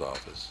lawyer's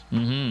office.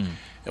 Mm-hmm.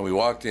 And we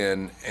walked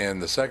in, and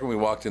the second we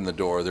walked in the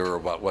door, there were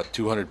about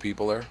 200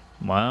 people there.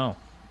 Wow.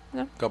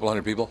 A couple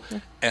hundred people. Yeah.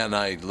 And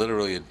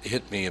it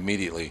hit me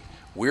immediately.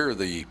 We're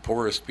the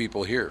poorest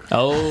people here.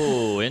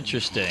 Oh,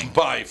 interesting.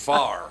 By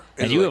far.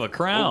 And you have a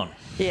crown.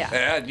 Yeah.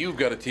 And you've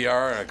got a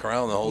tiara and a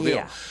crown, the whole deal.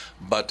 Yeah.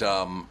 But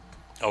I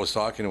was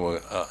talking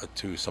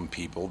to some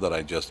people that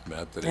I just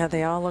met.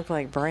 They all look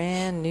like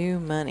brand new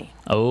money.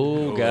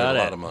 Oh, got it.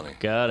 A lot of money.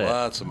 Got it.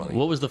 Lots of money.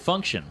 What was the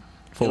function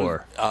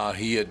for?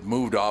 He had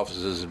moved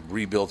offices and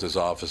rebuilt his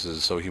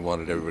offices, so he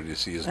wanted everybody to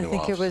see his new offices.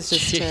 I think it was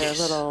just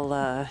a little...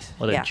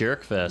 what a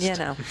jerk fest. You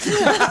know.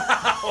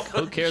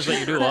 Who cares what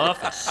your new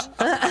office?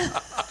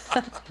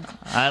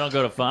 I don't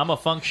go to... I'm a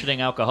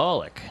functioning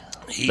alcoholic.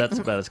 That's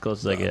about as close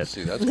as I get.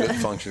 See, that's good,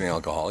 functioning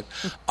alcoholic.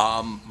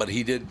 But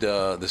he did,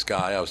 this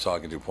guy I was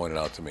talking to pointed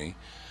out to me,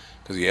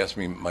 because he asked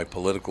me my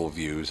political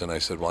views, and I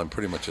said, well, I'm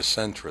pretty much a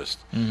centrist.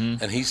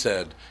 Mm-hmm. And he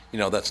said,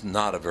 that's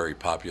not a very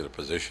popular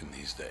position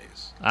these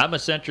days. I'm a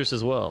centrist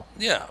as well.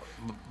 Yeah,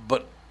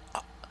 but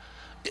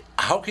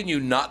how can you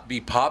not be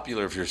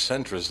popular if you're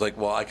centrist? Like,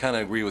 well, I kind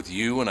of agree with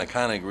you, and I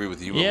kind of agree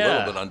with you a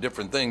little bit on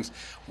different things.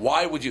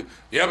 Why would you?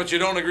 Yeah, but you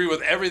don't agree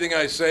with everything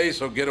I say,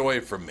 so get away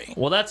from me.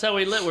 Well, that's how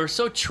we live. We're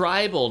so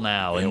tribal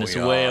now in this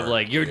way of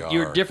like,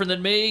 you're different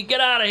than me, get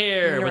out of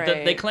here. Right.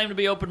 But they claim to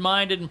be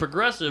open-minded and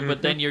progressive,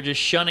 but then you're just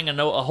shunning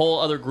a whole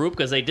other group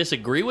because they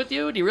disagree with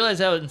you. Do you realize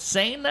how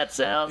insane that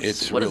sounds?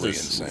 It's what really is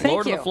this, insane.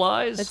 Lord of the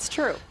Flies? It's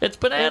true. It's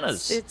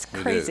bananas. It's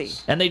crazy. It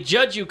is. And they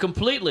judge you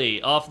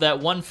completely off that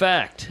one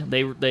fact.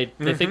 They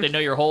think they know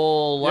your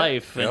whole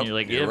life, and you're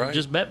like, you right.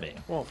 just met me.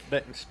 Well,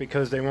 that's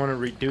because they want to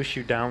reduce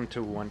you down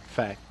to one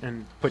fact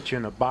and put you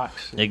in a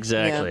box.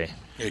 Exactly.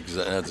 Yeah.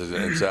 That's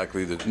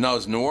exactly the. Now,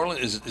 is New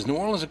Orleans is New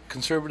Orleans a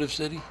conservative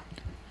city?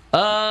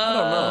 I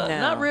don't know.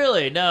 No. Not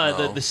really.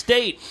 No, the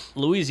state,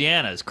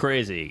 Louisiana, is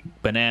crazy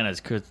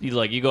bananas. Cause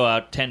you go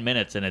out 10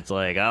 minutes and it's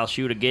like, I'll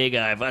shoot a gay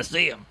guy if I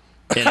see him.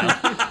 10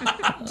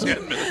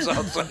 minutes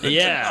outside.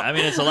 Yeah, I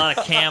mean it's a lot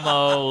of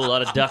camo, a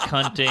lot of duck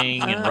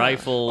hunting and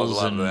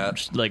rifles and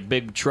like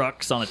big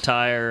trucks on a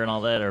tire and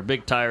all that, or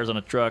big tires on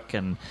a truck,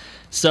 and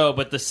so.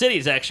 But the city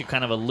is actually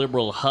kind of a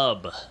liberal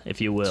hub,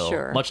 if you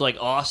will, much like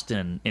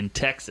Austin in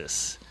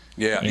Texas.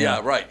 Yeah,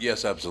 right.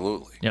 Yes,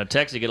 absolutely.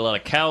 Texas, you get a lot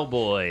of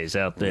cowboys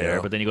out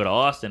there, but then you go to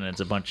Austin and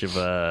it's a bunch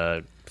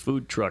of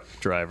food truck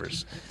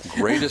drivers.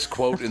 Greatest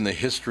quote in the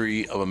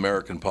history of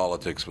American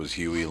politics was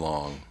Huey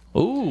Long.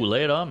 Ooh,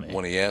 lay it on me.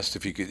 When he asked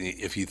if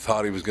he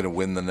thought he was going to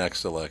win the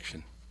next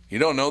election. You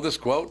don't know this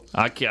quote?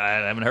 I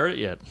haven't heard it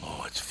yet.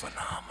 Oh, it's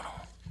phenomenal.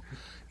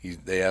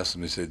 They asked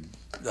him, he said,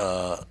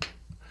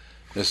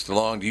 Mr.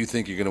 Long, do you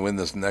think you're going to win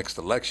this next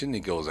election? He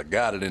goes, I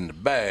got it in the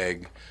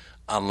bag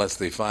unless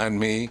they find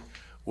me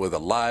with a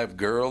live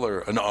girl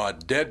or a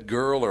dead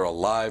girl or a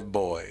live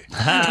boy.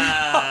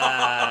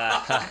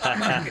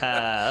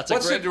 That's That's a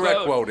What's the great direct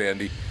quote. quote,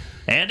 Andy?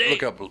 Andy?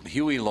 Look up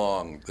Huey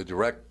Long. The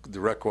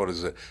direct quote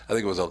is, I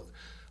think it was a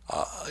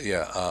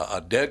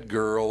dead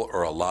girl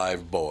or a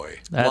live boy.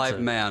 That's Live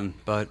man,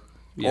 but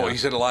yeah. Oh, he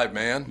said a live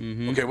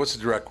man? Okay, what's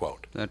the direct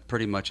quote? That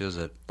pretty much is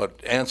it. But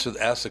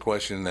ask the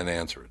question and then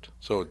answer it.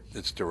 So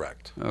it's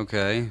direct.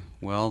 Okay,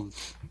 well,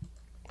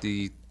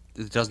 it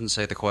doesn't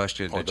say the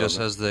question. Oh, It just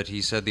doesn't? says that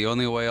he said the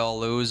only way I'll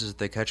lose is if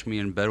they catch me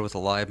in bed with a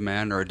live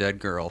man or a dead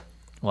girl.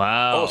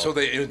 Wow. Oh, so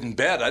they in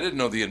bed. I didn't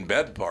know the in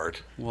bed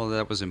part. Well,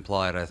 that was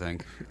implied, I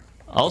think.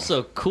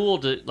 Also cool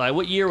to like.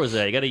 What year was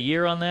that? You got a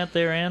year on that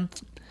there, Ann?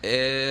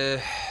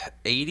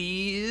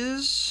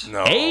 80s?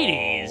 No.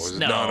 80s?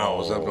 No, it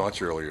was No.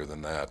 much earlier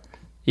than that.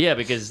 Yeah,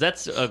 because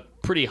that's a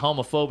pretty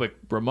homophobic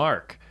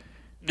remark.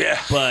 Yeah.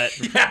 But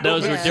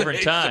those were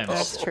different times.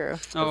 That's true.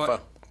 Oh,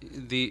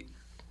 the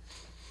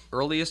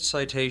earliest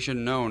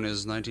citation known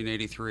is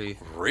 1983.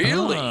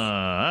 Really?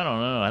 I don't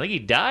know. I think he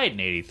died in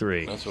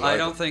 '83. That's what I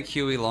don't think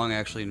Huey Long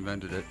actually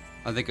invented it.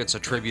 I think it's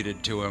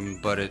attributed to him,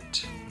 but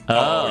it.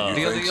 Oh,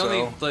 you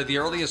think The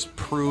earliest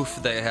proof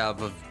they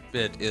have of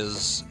it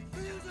is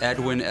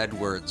Edwin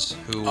Edwards,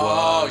 who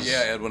Oh, was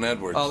yeah, Edwin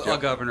Edwards. a Yep.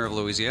 governor of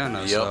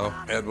Louisiana. Yep, So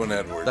Edwin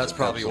Edwards. that's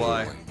probably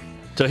why.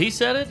 So he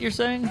said it. You're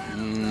saying?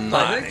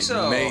 I think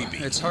so. Maybe.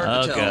 It's hard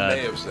Oh, to tell. God.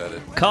 May have said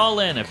it. Call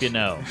in if you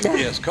know.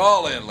 Yes,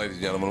 call in, ladies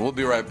and gentlemen. We'll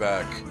be right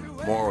back.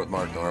 More with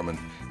Mark Norman.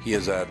 He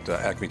is at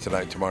Acme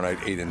tonight, tomorrow night,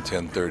 8 and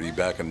 10:30.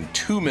 Back in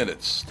 2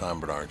 minutes. Tom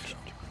Bernard Show.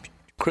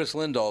 Chris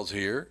Lindahl's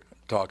here.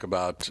 Talk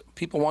about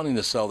people wanting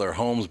to sell their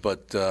homes,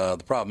 but the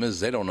problem is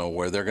they don't know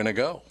where they're going to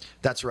go.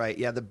 That's right.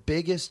 Yeah, the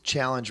biggest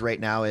challenge right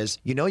now is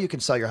you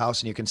can sell your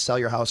house and you can sell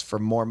your house for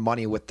more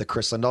money with the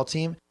Chris Lindahl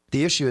team.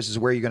 The issue is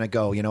where you're going to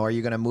go. Are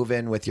you going to move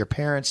in with your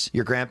parents,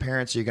 your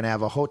grandparents? Are you going to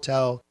have a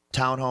hotel,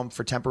 townhome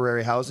for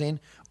temporary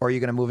housing? Or are you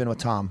going to move in with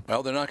Tom?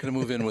 Well, they're not going to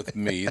move in with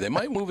me. They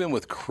might move in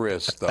with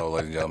Chris, though,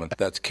 ladies and gentlemen.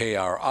 That's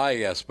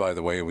K-R-I-S, by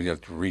the way. We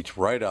have to reach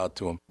right out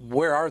to them.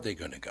 Where are they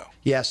going to go?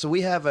 Yeah, so we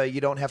have a you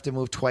don't have to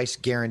move twice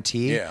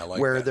guarantee. Yeah, I like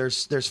where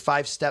that. there's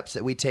 5 steps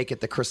that we take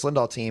at the Chris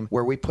Lindahl team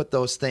where we put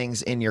those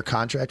things in your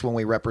contract when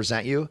we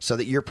represent you so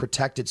that you're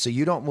protected. So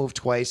you don't move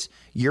twice.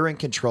 You're in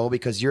control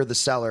because you're the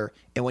seller.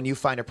 And when you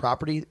find a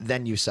property,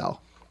 then you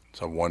sell.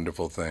 It's a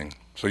wonderful thing.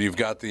 So you've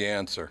got the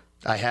answer.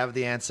 I have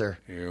the answer.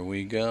 Here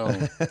we go.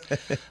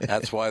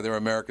 That's why they're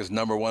America's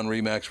 #1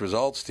 RE/MAX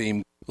results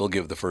team. We'll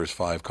give the first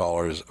 5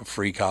 callers a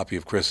free copy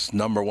of Chris'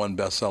 #1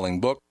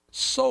 best-selling book,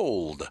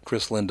 Sold,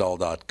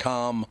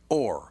 chrislindahl.com,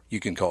 or you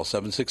can call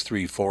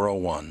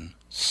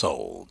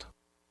 763-401-SOLD.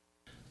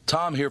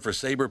 Tom here for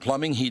Sabre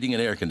Plumbing, Heating,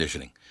 and Air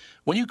Conditioning.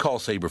 When you call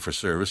Sabre for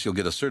service, you'll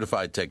get a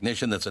certified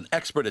technician that's an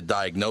expert at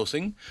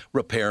diagnosing,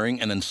 repairing,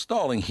 and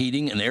installing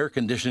heating and air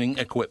conditioning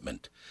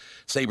equipment.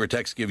 Sabre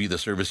Techs give you the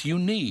service you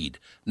need,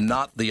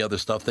 not the other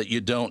stuff that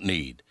you don't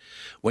need.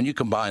 When you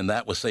combine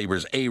that with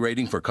Sabre's A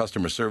rating for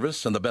customer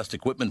service and the best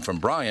equipment from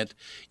Bryant,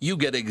 you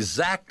get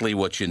exactly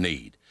what you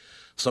need.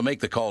 So make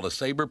the call to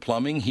Sabre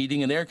Plumbing,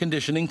 Heating, and Air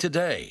Conditioning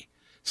today.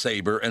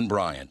 Sabre and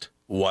Bryant,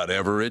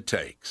 whatever it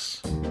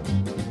takes.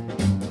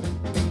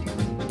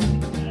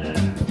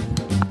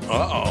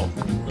 Uh-oh.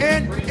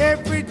 And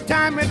every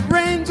time it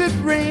rains,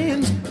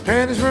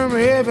 panties from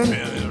heaven.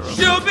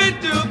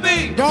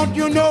 Shooby-dooby. Don't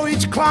you know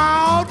each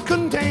cloud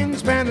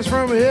contains panties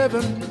from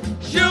heaven?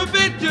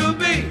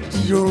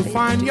 Shooby-dooby. You'll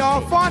find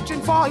your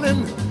fortune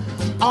falling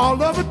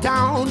all over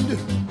town.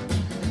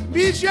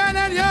 Be sure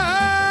that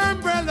your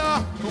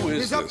umbrella Who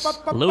is this?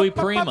 Louis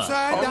Prima.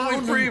 Oh,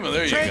 Louis Prima,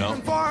 there you go.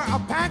 For a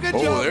package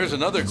Oh, of there's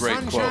another great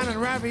sunshine quote.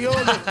 and ravioli.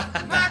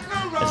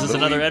 Is this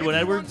another Edwin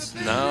Edwards?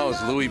 No,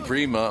 it's Louis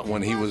Prima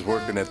when he was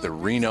working at the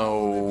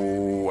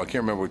Reno, I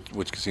can't remember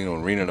which casino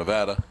in Reno,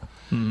 Nevada.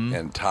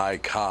 And Ty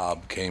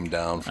Cobb came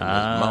down from his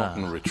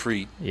mountain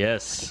retreat.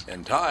 Yes.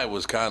 And Ty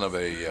was kind of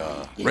a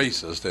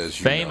racist, as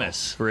you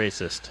Famous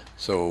racist.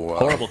 So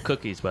Horrible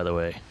cookies, by the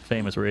way.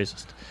 Famous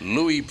racist.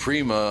 Louis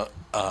Prima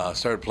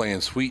started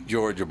playing Sweet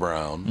Georgia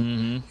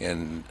Brown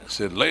and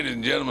said, "Ladies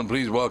and gentlemen,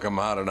 please welcome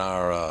out in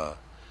our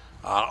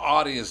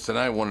audience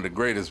tonight one of the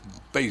greatest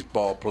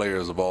baseball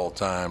players of all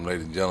time,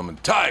 ladies and gentlemen,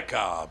 Ty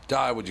Cobb.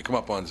 Ty, would you come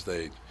up on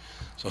stage?"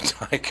 So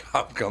Ty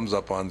Cobb comes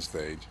up on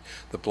stage.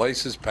 The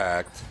place is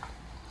packed.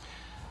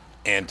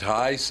 And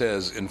Ty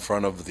says in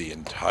front of the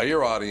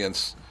entire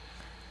audience,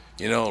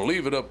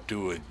 leave it up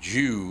to a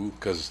Jew,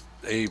 because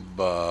Abe,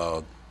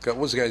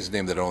 what's the guy's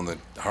name that owned the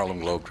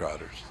Harlem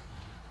Globetrotters?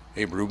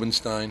 Abe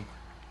Rubenstein?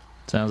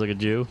 Sounds like a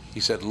Jew.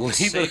 He said,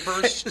 leave it.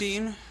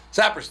 Saperstein?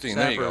 Saperstein,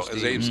 there you go. It's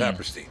Saperstein. Abe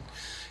Saperstein.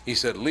 He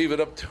said, leave it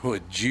up to a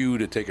Jew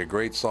to take a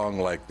great song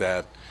like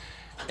that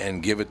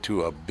and give it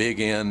to a Big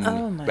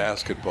N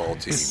basketball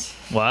team.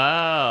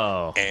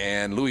 Wow.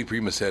 And Louis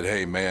Prima said,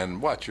 "Hey,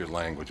 man, watch your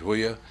language, will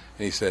you?" And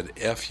he said,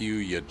 "F you,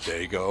 you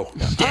dago."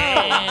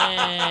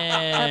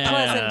 A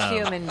pleasant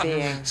human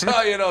being. So,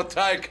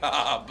 Ty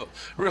Cobb,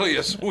 really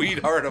a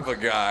sweetheart of a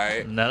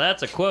guy. Now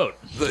that's a quote.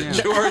 The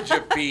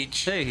Georgia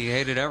Peach. Hey, he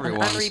hated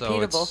everyone, so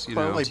unrepeatable it's, quote.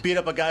 Well, he beat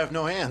up a guy with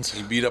no hands.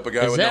 He beat up a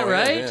guy Is with that no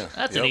right? hands. Yeah.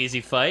 That's Yep. an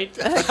easy fight.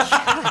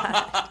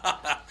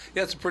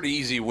 Yeah, it's a pretty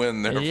easy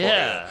win there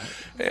Yeah.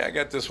 for you. Hey, I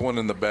got this one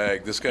in the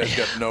bag. This guy's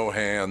got no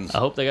hands. I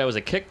hope that guy was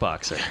a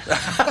kickboxer.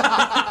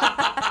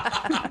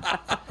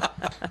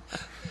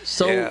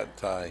 So yeah,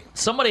 Ty.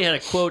 somebody had a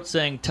quote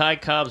saying Ty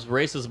Cobb's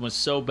racism was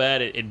so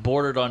bad it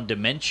bordered on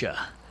dementia.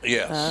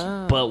 Yes.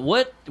 But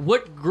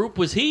what group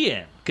was he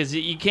in? Because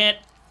you can't.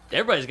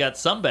 Everybody's got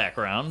some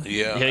background.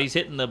 Yeah. He's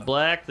hitting the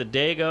black, the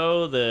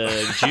Dago, the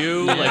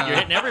Jew. Like you're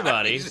hitting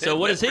everybody. So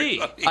what is he?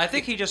 I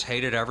think he just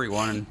hated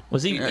everyone.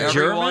 Was he everyone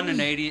German?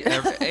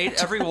 and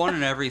everyone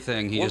and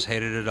everything? He just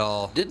hated it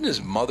all. Didn't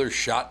his mother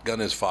shotgun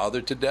his father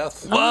to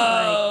death?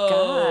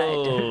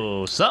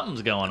 Whoa!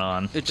 Something's going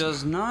on. It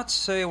does not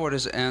say what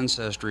his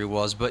ancestry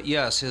was, but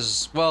yes,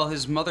 his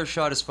mother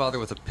shot his father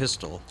with a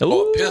pistol.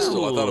 Oh, a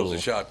pistol. I thought it was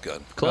a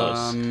shotgun.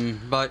 Close.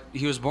 But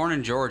he was born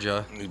in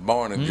Georgia. He's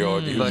born in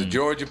Georgia. He was a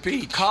Georgia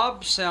Peach.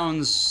 Cobb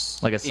sounds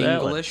Like a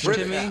salad. English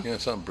British. to me. Yeah,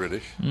 something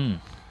British.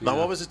 Now,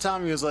 what was it,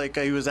 Tom? He was like,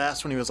 he was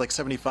asked when he was like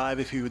 75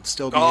 if he would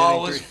still be Oh, it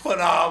hitting was three.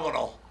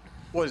 phenomenal.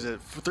 What is it,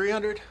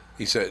 300?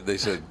 They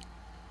said,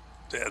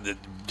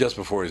 just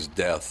before his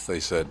death,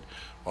 they said,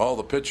 all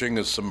the pitching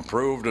is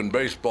improved in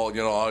baseball.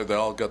 You know, they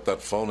all got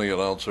that phony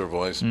announcer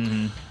voice.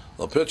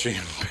 The pitching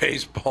in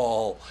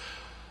baseball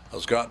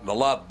has gotten a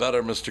lot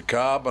better, Mr.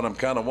 Cobb, and I'm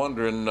kind of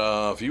wondering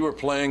if you were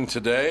playing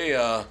today,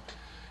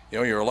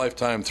 you're a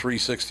lifetime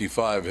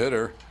 365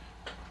 hitter.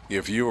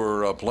 If you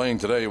were playing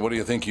today, what do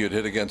you think you'd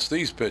hit against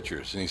these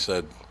pitchers? And he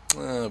said,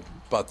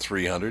 about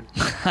 300.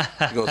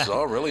 He goes,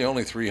 oh, really?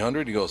 Only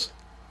 300? He goes,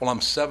 well,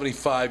 I'm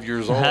 75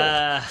 years old.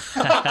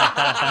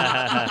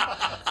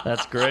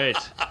 That's great.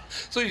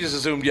 So you just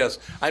assumed, yes.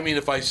 I mean,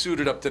 if I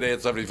suited up today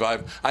at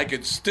 75, I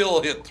could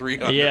still hit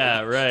 300.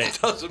 Yeah, right. It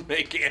doesn't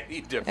make any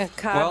difference.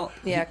 Cobb,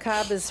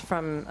 Cobb is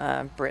from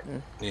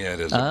Britain. Yeah, it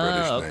is a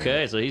British name.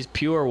 Okay, so he's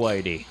pure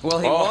whitey. Well,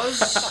 he was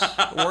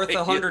worth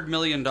 $100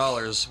 million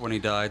when he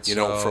died. You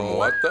know, from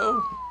what,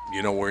 though?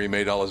 You know where he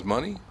made all his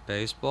money?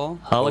 Baseball.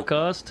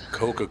 Holocaust?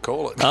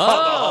 Coca-Cola. Oh,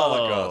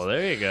 Holocaust.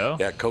 there you go.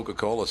 Yeah,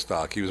 Coca-Cola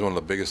stock. He was one of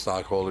the biggest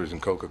stockholders in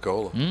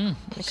Coca-Cola.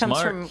 It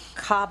comes from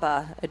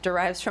kaba. It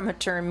derives from a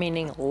term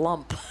meaning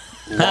lump.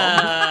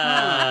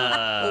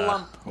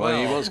 Lump. Well,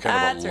 he was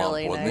kind of That's a lump,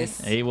 really wasn't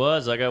nice. He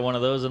was. I got one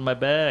of those in my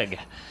bag.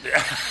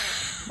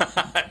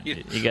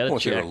 You got to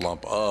Once you're a check.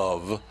 lump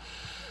of.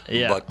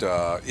 Yeah.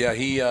 But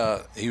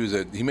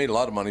he made a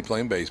lot of money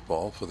playing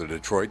baseball for the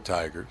Detroit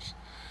Tigers.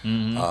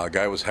 A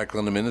guy was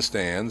heckling him in the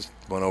stands,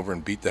 went over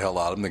and beat the hell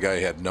out of him. The guy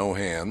had no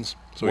hands,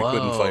 so he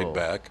couldn't fight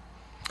back.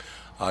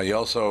 He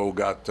also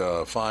got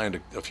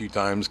fined a few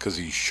times because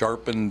he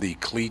sharpened the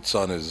cleats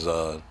on his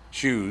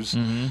shoes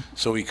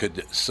so he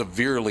could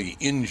severely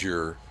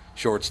injure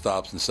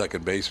shortstops and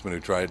second basemen who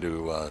tried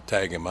to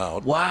tag him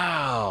out.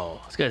 Wow.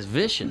 This guy's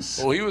vicious.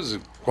 Well, he was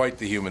quite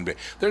the human being.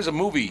 There's a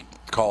movie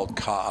called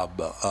Cobb.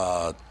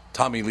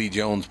 Tommy Lee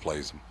Jones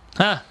plays him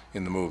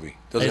in the movie.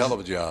 Does a hell of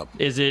a job.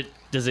 Does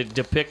it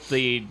depict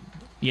the,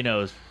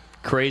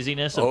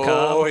 craziness of Cobb?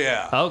 Oh,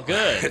 yeah. Oh,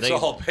 good. It's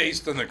all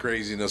based on the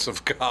craziness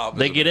of Cobb.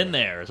 They get in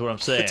there, is what I'm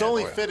saying. It's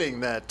only fitting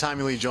that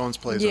Tommy Lee Jones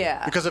plays him.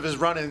 Because of his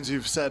run-ins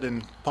you've said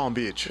in Palm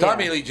Beach.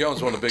 Tommy Lee Jones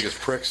is one of the biggest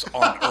pricks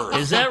on earth.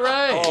 Is that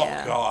right?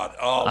 Oh, God.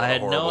 Oh, I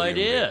had what a no horrible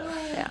human idea.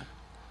 being. Yeah.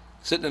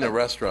 Sitting in a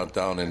restaurant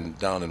down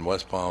in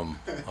West Palm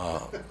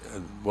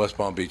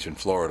Beach in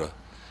Florida,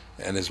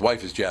 and his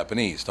wife is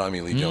Japanese.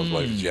 Tommy Lee Jones'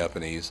 wife is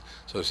Japanese.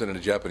 So they're sitting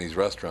in a Japanese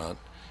restaurant,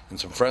 and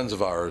some friends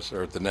of ours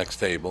are at the next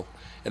table,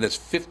 and this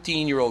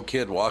 15-year-old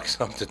kid walks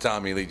up to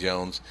Tommy Lee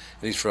Jones,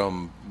 and he's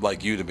from,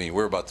 like you to me.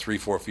 We're about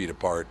 3-4 feet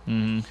apart.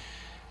 And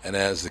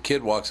as the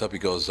kid walks up, he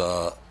goes,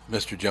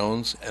 Mr.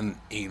 Jones, and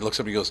he looks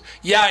up and he goes,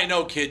 yeah, I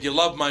know, kid. You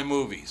love my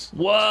movies.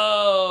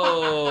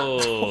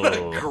 Whoa. What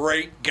a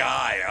great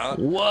guy, huh?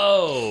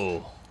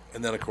 Whoa.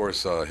 And then, of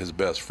course, his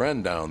best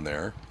friend down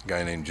there, a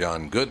guy named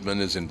John Goodman,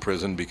 is in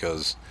prison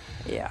because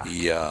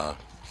he...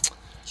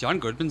 John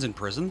Goodman's in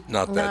prison?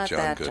 Not that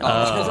John Goodman.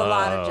 There's a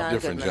lot of John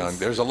Different Goodmans. John.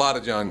 There's a lot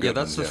of John Goodmans. Yeah,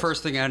 that's the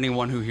first thing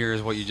anyone who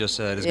hears what you just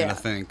said is going Yeah. to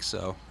think,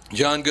 so...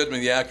 John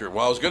Goodman, the actor.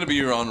 Well, I was going to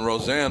be on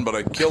Roseanne, but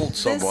I killed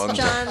someone. This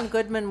John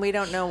Goodman, we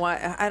don't know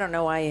why. I don't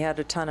know why he had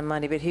a ton of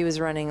money, but he was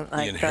running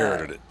like. He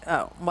inherited it.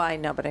 Oh, well, I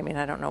know, but I mean,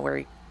 I don't know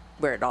where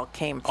it all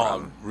came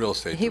from. Real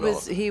estate He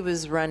development.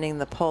 was running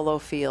the polo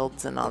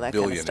fields and all that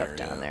kind of stuff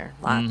billionaire, down yeah. there.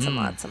 Lots and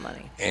lots of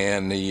money.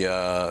 And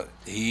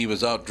he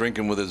was out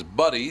drinking with his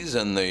buddies,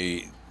 and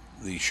the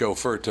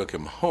chauffeur took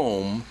him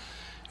home.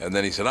 And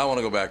then he said, I want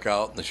to go back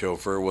out. And the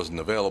chauffeur wasn't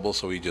available,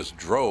 so he just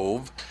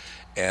drove.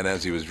 And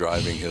as he was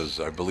driving his,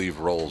 I believe,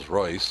 Rolls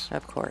Royce,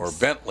 Of course. or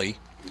Bentley,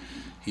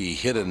 he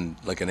hit an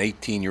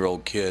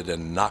 18-year-old kid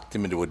and knocked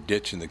him into a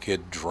ditch, and the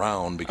kid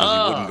drowned because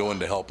he wouldn't go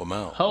in to help him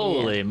out.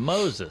 Holy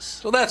Moses.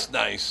 So that's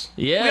nice.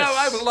 Yes. Yeah,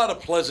 I have a lot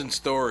of pleasant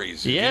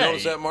stories. Yeah. You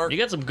notice that, Mark? You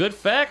got some good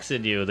facts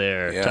in you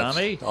there, Yeah,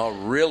 Tommy. it's all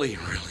really,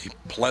 really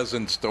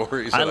pleasant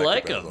stories. I that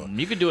like could pass them.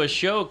 You could do a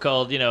show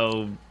called,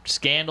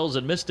 Scandals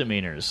and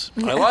Misdemeanors.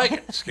 on. I like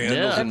it. Scandals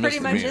Yeah. and That pretty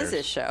much is misdemeanors.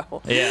 his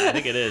show. Yeah, I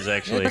think it is,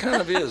 actually. It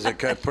kind of is. It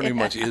kind of pretty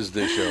much is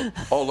this show.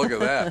 Oh, look at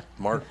that.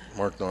 Mark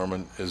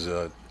Norman is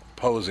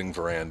posing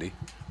for Andy.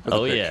 with a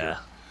Oh, picture. yeah.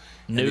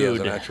 And he has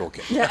an Nude. actual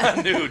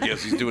nude.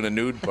 Yes, he's doing a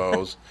nude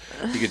pose.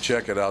 You can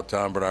check it out,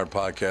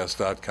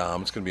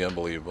 TomBernardPodcast.com. It's going to be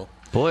unbelievable.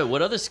 Boy,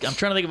 what other? I'm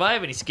trying to think if I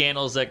have any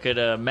scandals that could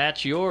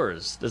match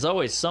yours. There's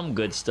always some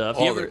good stuff.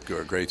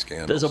 They're great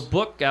scandals. There's a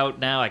book out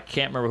now. I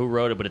can't remember who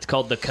wrote it, but it's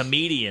called The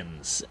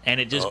Comedians,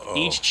 and it just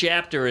each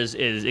chapter is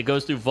it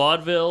goes through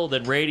vaudeville,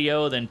 then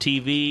radio, then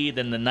TV,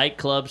 then the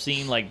nightclub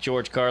scene like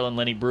George Carlin,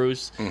 Lenny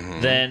Bruce,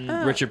 then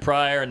Richard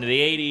Pryor in the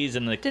 '80s,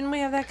 and the Didn't we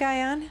have that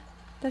guy on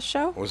the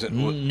show? Was it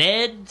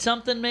Ned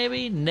something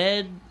maybe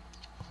Ned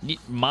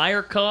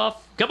Meyerkoff?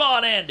 Come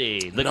on,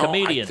 Andy. The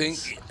Comedians. I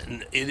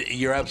think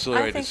you're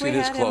absolutely right. think It is we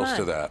had him close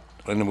to on. that.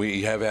 And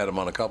we have had him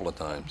on a couple of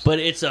times. But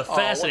it's a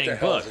fascinating what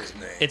the hell book. is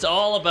his name? It's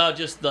all about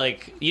just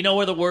like, you know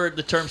where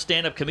the term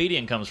stand-up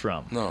comedian comes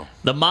from? No.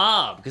 The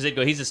Mob, because they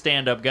go, he's a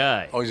stand-up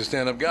guy. Oh, he's a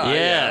stand-up guy.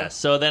 Yeah,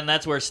 so then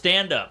that's where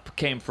stand-up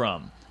came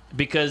from.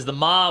 Because the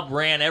Mob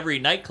ran every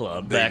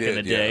nightclub They back in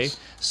did, the day. yes.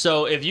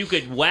 So if you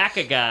could whack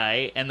a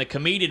guy and the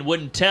comedian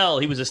wouldn't tell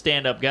he was a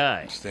stand-up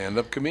guy.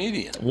 Stand-up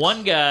comedian.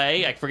 One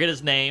guy, I forget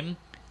his name,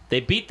 they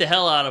beat the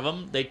hell out of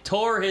him. They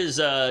tore his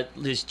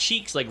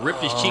cheeks, like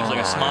ripped his cheeks like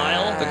a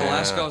smile. The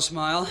Glasgow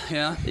smile,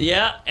 yeah.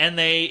 Yeah, and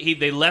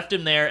they left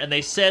him there, and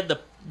they said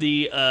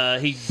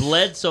he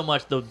bled so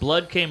much the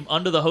blood came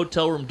under the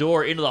hotel room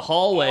door into the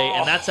hallway,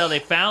 and that's how they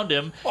found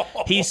him.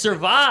 He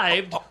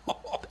survived.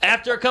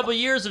 After a couple of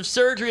years of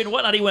surgery and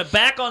whatnot, he went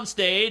back on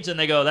stage, and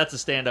they go, "That's a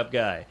stand-up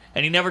guy,"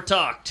 and he never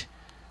talked.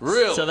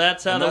 Really? So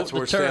that's how And that's the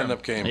where term.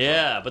 stand-up came from.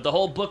 Yeah, but the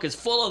whole book is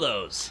full of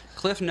those.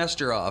 Cliff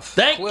Nesteroff.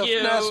 Thank Cliff you.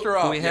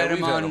 Nesteroff. We had Yeah,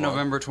 him we've on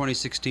November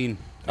 2016.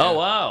 Oh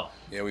wow.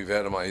 Yeah, we've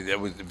had him on. It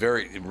was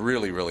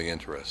really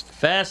interesting.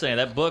 Fascinating.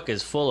 That book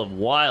is full of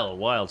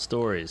wild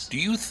stories. Do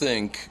you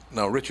think,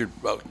 now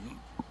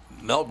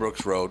Mel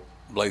Brooks wrote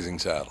Blazing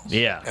Saddles.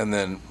 Yeah. And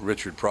then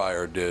Richard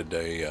Pryor did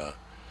the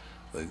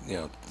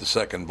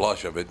second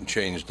blush of it and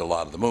changed a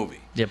lot of the movie.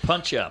 Yeah,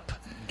 Punch Up.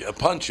 A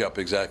Punch Up,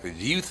 exactly.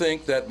 Do you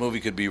think that movie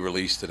could be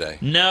released today?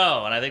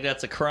 No, and I think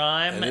that's a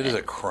crime. And it is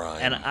a crime.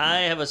 And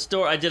I have a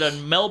story. I did a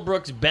Mel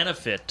Brooks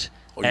benefit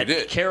Oh, you at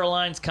did?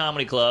 Caroline's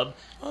Comedy Club,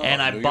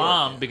 and I New York,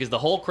 bombed yeah. because the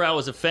whole crowd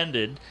was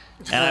offended.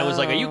 And I was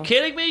like, "Are you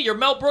kidding me? You're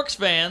Mel Brooks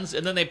fans!"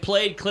 And then they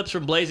played clips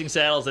from Blazing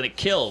Saddles, and it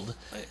killed.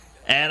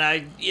 And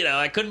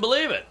I couldn't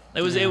believe it.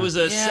 It was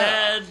a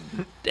sad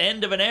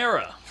end of an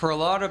era. For a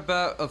lot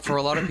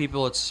of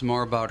people, it's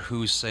more about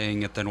who's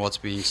saying it than what's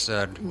being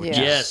said. Which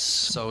Yes. is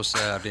so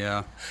sad.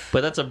 Yeah.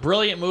 But that's a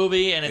brilliant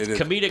movie, and it's It is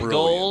comedic brilliant.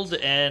 gold,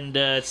 and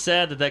it's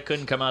sad that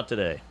couldn't come out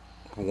today.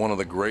 One of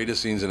the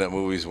greatest scenes in that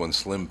movie is when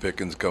Slim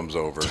Pickens comes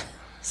over,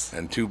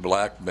 and two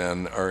black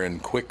men are in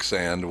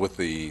quicksand with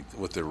the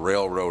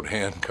railroad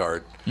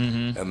handcart,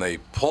 and they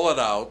pull it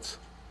out,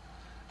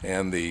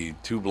 and the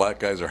two black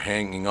guys are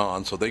hanging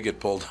on, so they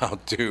get pulled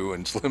out too.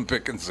 And Slim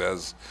Pickens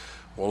says,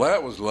 "Well,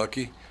 that was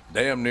lucky.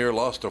 Damn near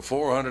lost a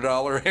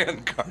 $400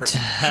 handcart."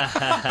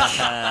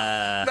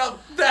 Now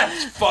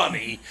that's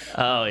funny.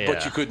 Oh yeah.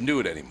 But you couldn't do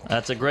it anymore.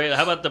 That's a great.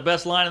 How about the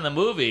best line in the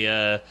movie?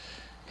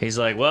 He's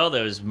like, "Well,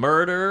 there's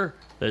murder,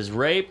 there's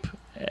rape,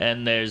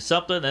 and there's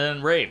something, and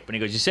then rape." And he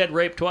goes, "You said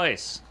rape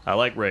twice. I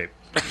like rape."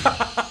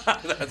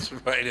 That's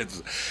right.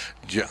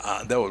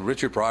 That was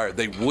Richard Pryor.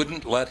 They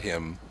wouldn't let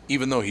him,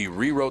 even though he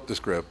rewrote the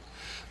script,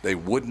 they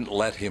wouldn't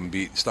let him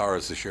star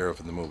as the sheriff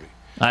in the movie.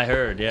 I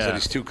heard, Said yeah.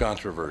 he's too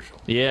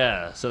controversial.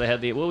 Yeah. So they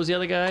had what was the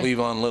other guy?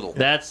 Cleavon Little.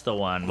 That's the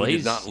one. Well, He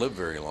he's did not live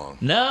very long.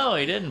 No,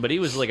 he didn't. But he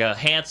was like a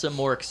handsome,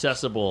 more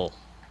accessible.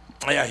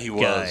 Yeah, he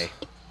was. Guy.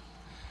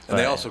 And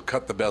they also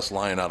cut the best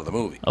line out of the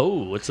movie.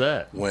 Oh, what's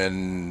that?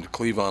 When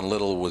Cleavon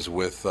Little was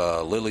with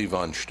Lily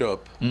von Stupp.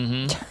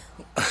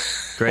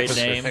 Great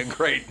name.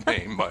 Great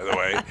name, by the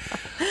way.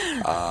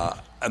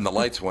 And the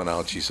lights went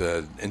out, she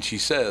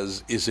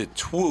says, "Is it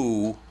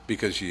true,"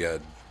 because she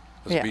had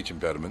a speech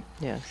impediment.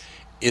 Yes.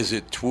 "Is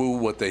it true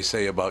what they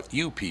say about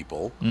you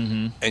people?"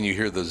 And you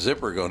hear the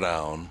zipper go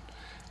down,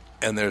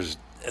 and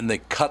they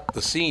cut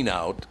the scene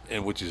out,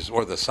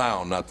 or the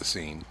sound, not the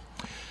scene.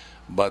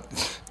 But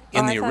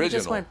in the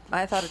original,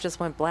 I thought it just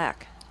went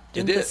black. It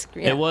Didn't did. the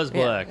screen- It was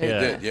black, it yeah.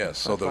 did, yes.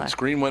 So the black.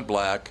 screen went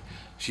black.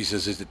 She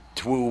says, "Is it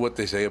true what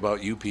they say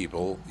about you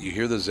people?" You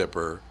hear the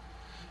zipper,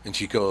 and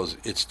she goes,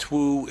 "It's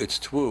true, it's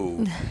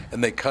true."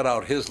 And they cut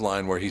out his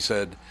line where he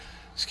said,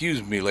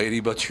 "Excuse me, lady,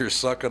 but you're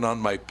sucking on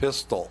my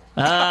pistol."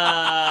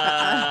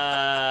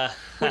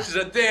 Which is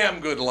a damn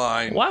good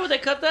line. Why would they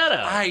cut that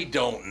out? I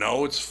don't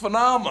know. It's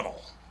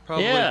phenomenal.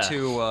 Probably Yeah.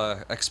 too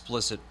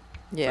explicit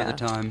Yeah. for the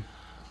time.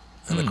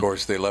 And of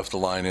course, they left the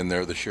line in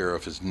there, "The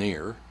sheriff is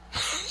near."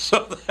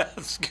 So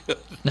that's good.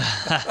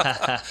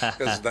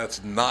 Because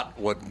that's not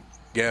what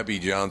Gabby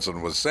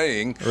Johnson was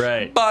saying.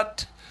 Right.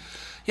 But,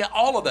 yeah,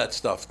 all of that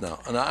stuff now.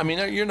 And I mean,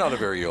 you're not a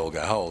very old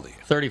guy. How old are you?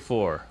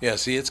 34. Yeah,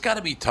 see, it's got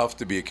to be tough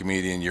to be a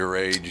comedian your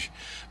age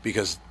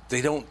because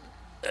they don't.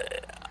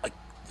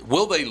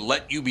 Will they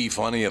let you be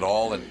funny at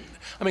all? And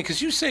I mean,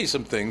 because you say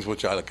some things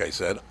which, like I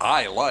said,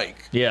 I like.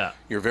 Yeah.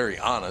 You're very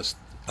honest,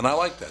 and I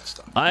like that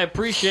stuff. I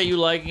appreciate you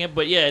liking it,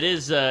 but yeah, it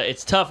is.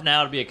 It's tough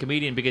now to be a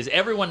comedian because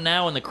everyone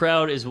now in the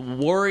crowd is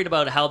worried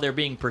about how they're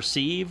being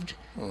perceived.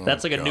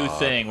 That's like a new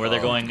thing where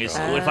they're going, if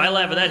I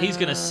laugh at that, he's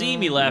going to see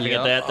me laughing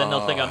at that, then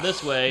they'll think I'm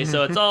this way.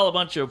 So it's all a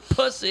bunch of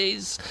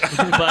pussies.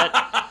 But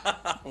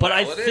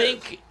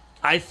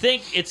I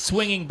think it's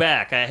swinging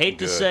back. I hate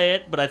to say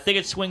it, but I think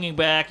it's swinging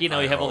back. You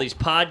have all these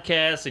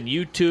podcasts and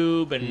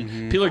YouTube,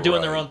 and people are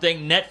doing their own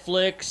thing.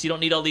 Netflix, you don't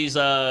need all these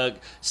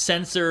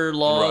censor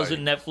laws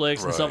in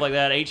Netflix and stuff like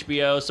that.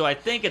 HBO. So I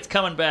think it's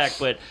coming back,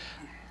 but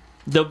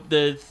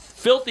the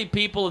filthy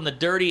people and the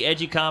dirty,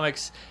 edgy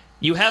comics,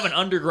 you have an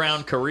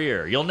underground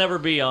career. You'll never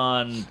be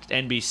on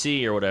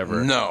NBC or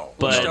whatever. No.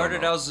 But it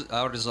started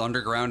out as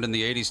underground in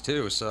the 80s,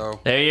 too,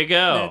 so... There you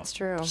go. That's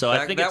true. So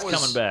I think it's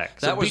coming back.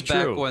 So that was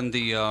true. back when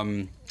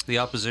the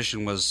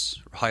opposition was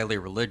highly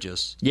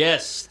religious.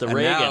 Yes, the and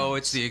Reagan. now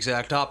it's the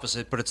exact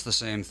opposite, but it's the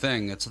same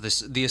thing. It's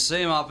the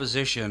same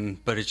opposition,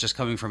 but it's just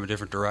coming from a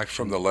different direction.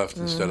 From the left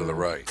instead of the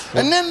right.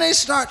 And then they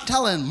start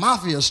telling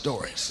mafia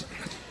stories.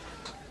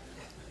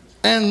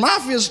 And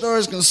mafia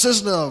stories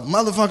consist of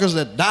motherfuckers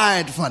that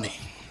died funny,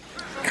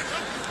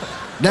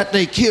 that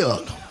they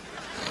killed.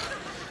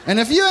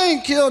 And if you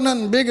ain't killed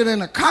nothing bigger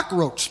than a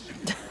cockroach,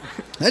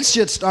 that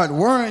shit start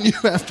worrying you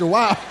after a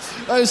while.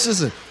 It's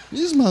just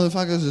these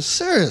motherfuckers are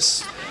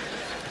serious.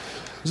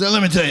 So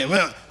let me tell you,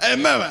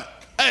 remember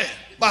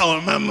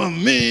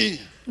me?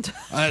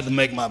 I had to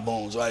make my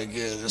bones right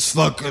here. This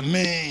fucker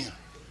me.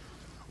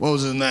 What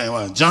was his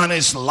name?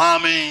 Johnny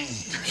Salami.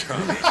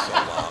 Johnny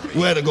Salami.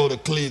 We had to go to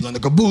Cleveland.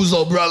 The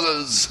Cabuzzo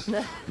brothers.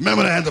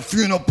 Remember they had the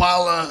funeral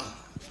parlor?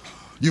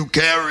 You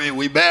carry,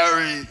 we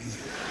bury.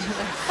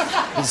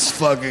 This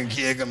fucking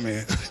kicking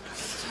me.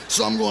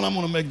 So I'm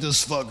gonna make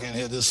this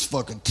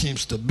fucking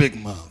Teamster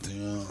Big Mouth,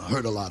 I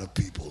hurt a lot of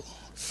people.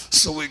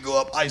 So we go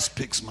up, Ice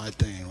Pick's my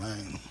thing,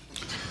 right?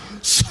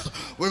 So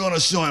we're gonna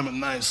show him a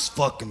nice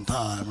fucking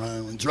time, right?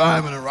 We're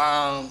driving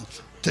around,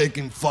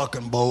 taking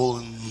fucking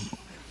bowling.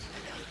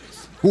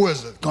 Who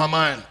is it?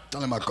 Carmine,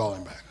 tell him I call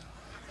him back.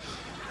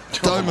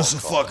 Tell him it's a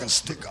fucking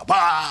stick up.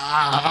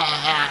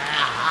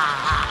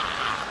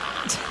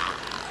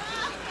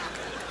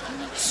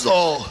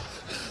 So,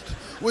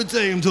 we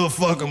take him to a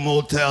fucking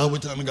motel. We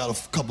tell him we got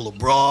a couple of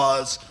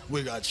bras.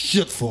 We got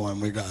shit for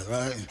him, right?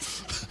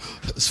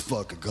 This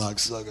fucking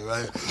cocksucker,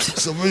 right?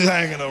 So we're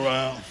hanging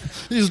around.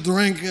 He's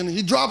drinking.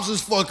 He drops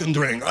his fucking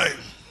drink, right?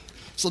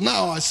 So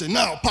now I say,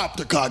 pop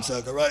the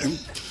cocksucker, right?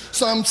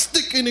 So I'm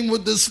sticking him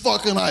with this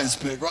fucking ice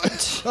pick,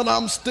 right? And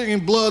I'm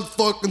sticking blood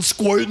fucking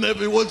squirting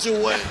every which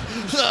way.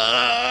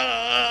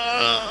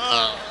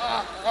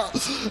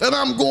 And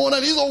I'm going,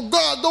 and he's, oh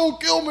God, don't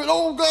kill me,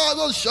 oh God,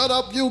 oh, shut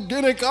up, you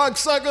guinea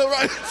cocksucker,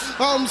 right?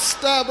 I'm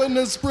stabbing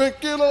this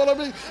prick, you know what I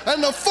mean?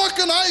 And the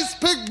fucking ice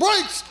pick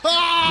breaks.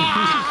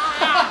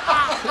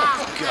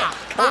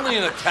 Only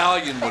an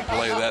Italian would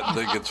play that and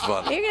think it's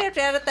funny. You're going to have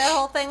to edit that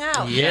whole thing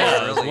out. Yeah,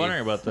 I was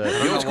wondering about that.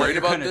 You know what's great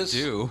about this?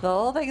 The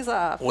whole thing's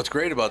off. What's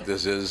great about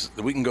this is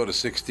that we can go to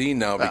 16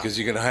 now because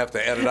you're going to have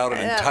to edit out an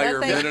entire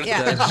minute.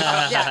 Yeah,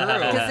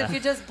 because if you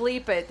just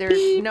bleep it,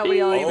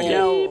 nobody will even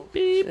know.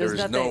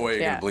 There's no way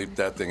you're going to bleep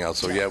that thing out.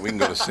 So yeah, we can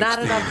go to 16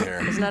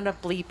 here. There's not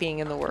enough bleeping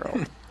in the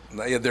world.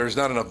 Yeah, there's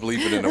not enough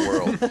bleeping in the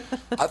world.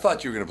 I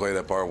thought you were going to play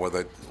that part where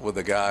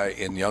the guy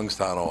in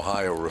Youngstown,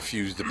 Ohio,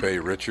 refused to pay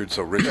Richard,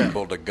 so Richard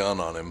pulled a gun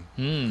on him.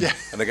 And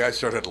the guy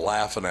started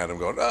laughing at him,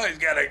 going, "Oh, he's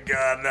got a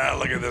gun! Now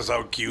look at this!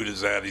 How cute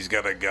is that? He's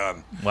got a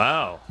gun!"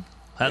 Wow,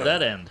 how'd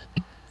that end?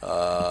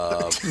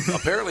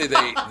 Apparently,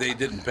 they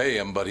didn't pay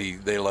him, but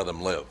they let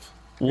him live.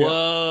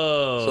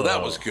 Whoa! So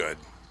that was good.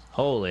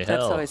 Holy hell!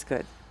 That's always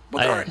good.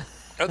 But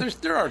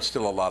there aren't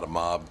still a lot of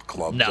mob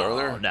clubs, are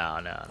there?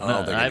 No.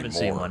 I haven't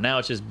seen one. Now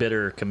it's just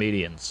bitter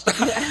comedians,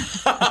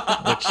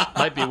 which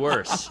might be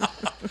worse.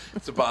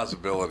 It's a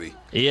possibility.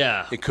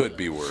 Yeah. It could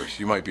be worse.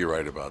 You might be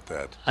right about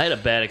that. I had a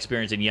bad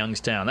experience in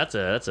Youngstown. That's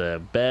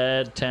a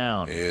bad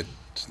town.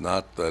 It's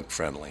not that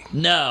friendly.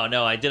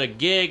 No. I did a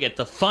gig at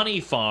the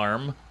Funny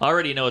Farm. I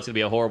already know it's going to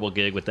be a horrible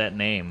gig with that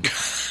name.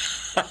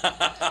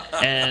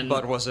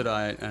 But was it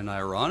an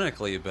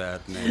ironically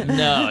bad name?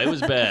 No, it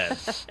was bad.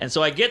 And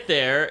so I get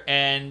there,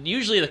 and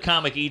usually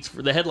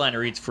the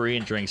headliner eats free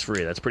and drinks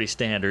free. That's pretty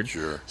standard.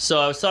 Sure. So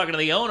I was talking to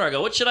the owner. I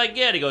go, "What should I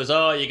get?" He goes,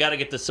 "Oh, you got to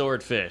get the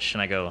swordfish."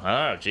 And I go,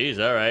 "Oh, geez,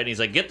 all right." And he's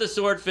like, "Get the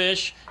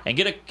swordfish and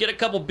get a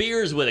couple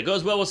beers with it.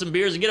 Goes well with some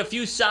beers, and get a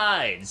few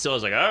sides." So I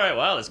was like, "All right,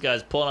 wow, this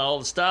guy's pulling out all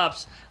the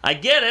stops." I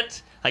get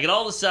it. I get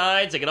all the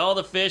sides. I get all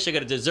the fish. I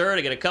get a dessert.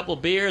 I get a couple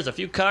beers, a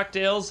few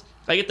cocktails.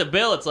 I get the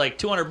bill. It's like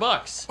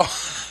 $200.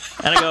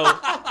 And I go,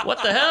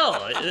 "What the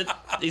hell?"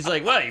 He's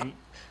like, "What?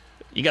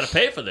 You got to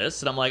pay for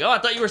this?" And I'm like, "Oh, I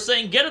thought you were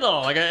saying get it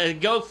all. Like,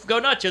 go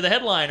nuts. You're the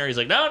headliner." He's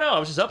like, "No, I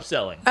was just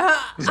upselling."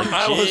 He's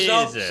like,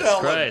 Jesus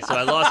Christ. So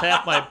I lost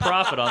half my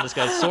profit on this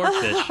guy's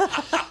swordfish.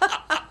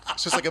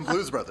 It's just like in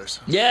Blues Brothers.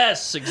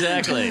 Yes,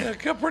 exactly.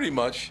 Yeah, pretty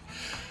much.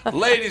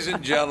 Ladies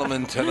and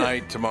gentlemen,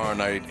 tomorrow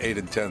night, 8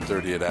 and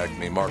 10:30 at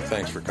Acme. Mark,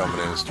 thanks for coming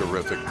in. It's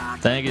terrific.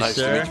 Thank you, nice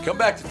sir. To meet you. Come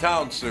back to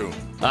town soon.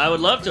 I would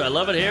love to. I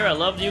love it here. I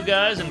love you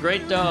guys and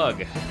great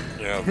dog.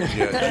 Yeah,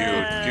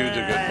 Jude's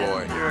a good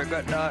boy. You're a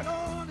good dog.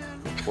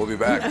 We'll be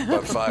back in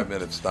about 5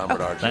 minutes. Tom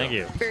Bernard Show. Thank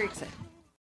you. Very excited.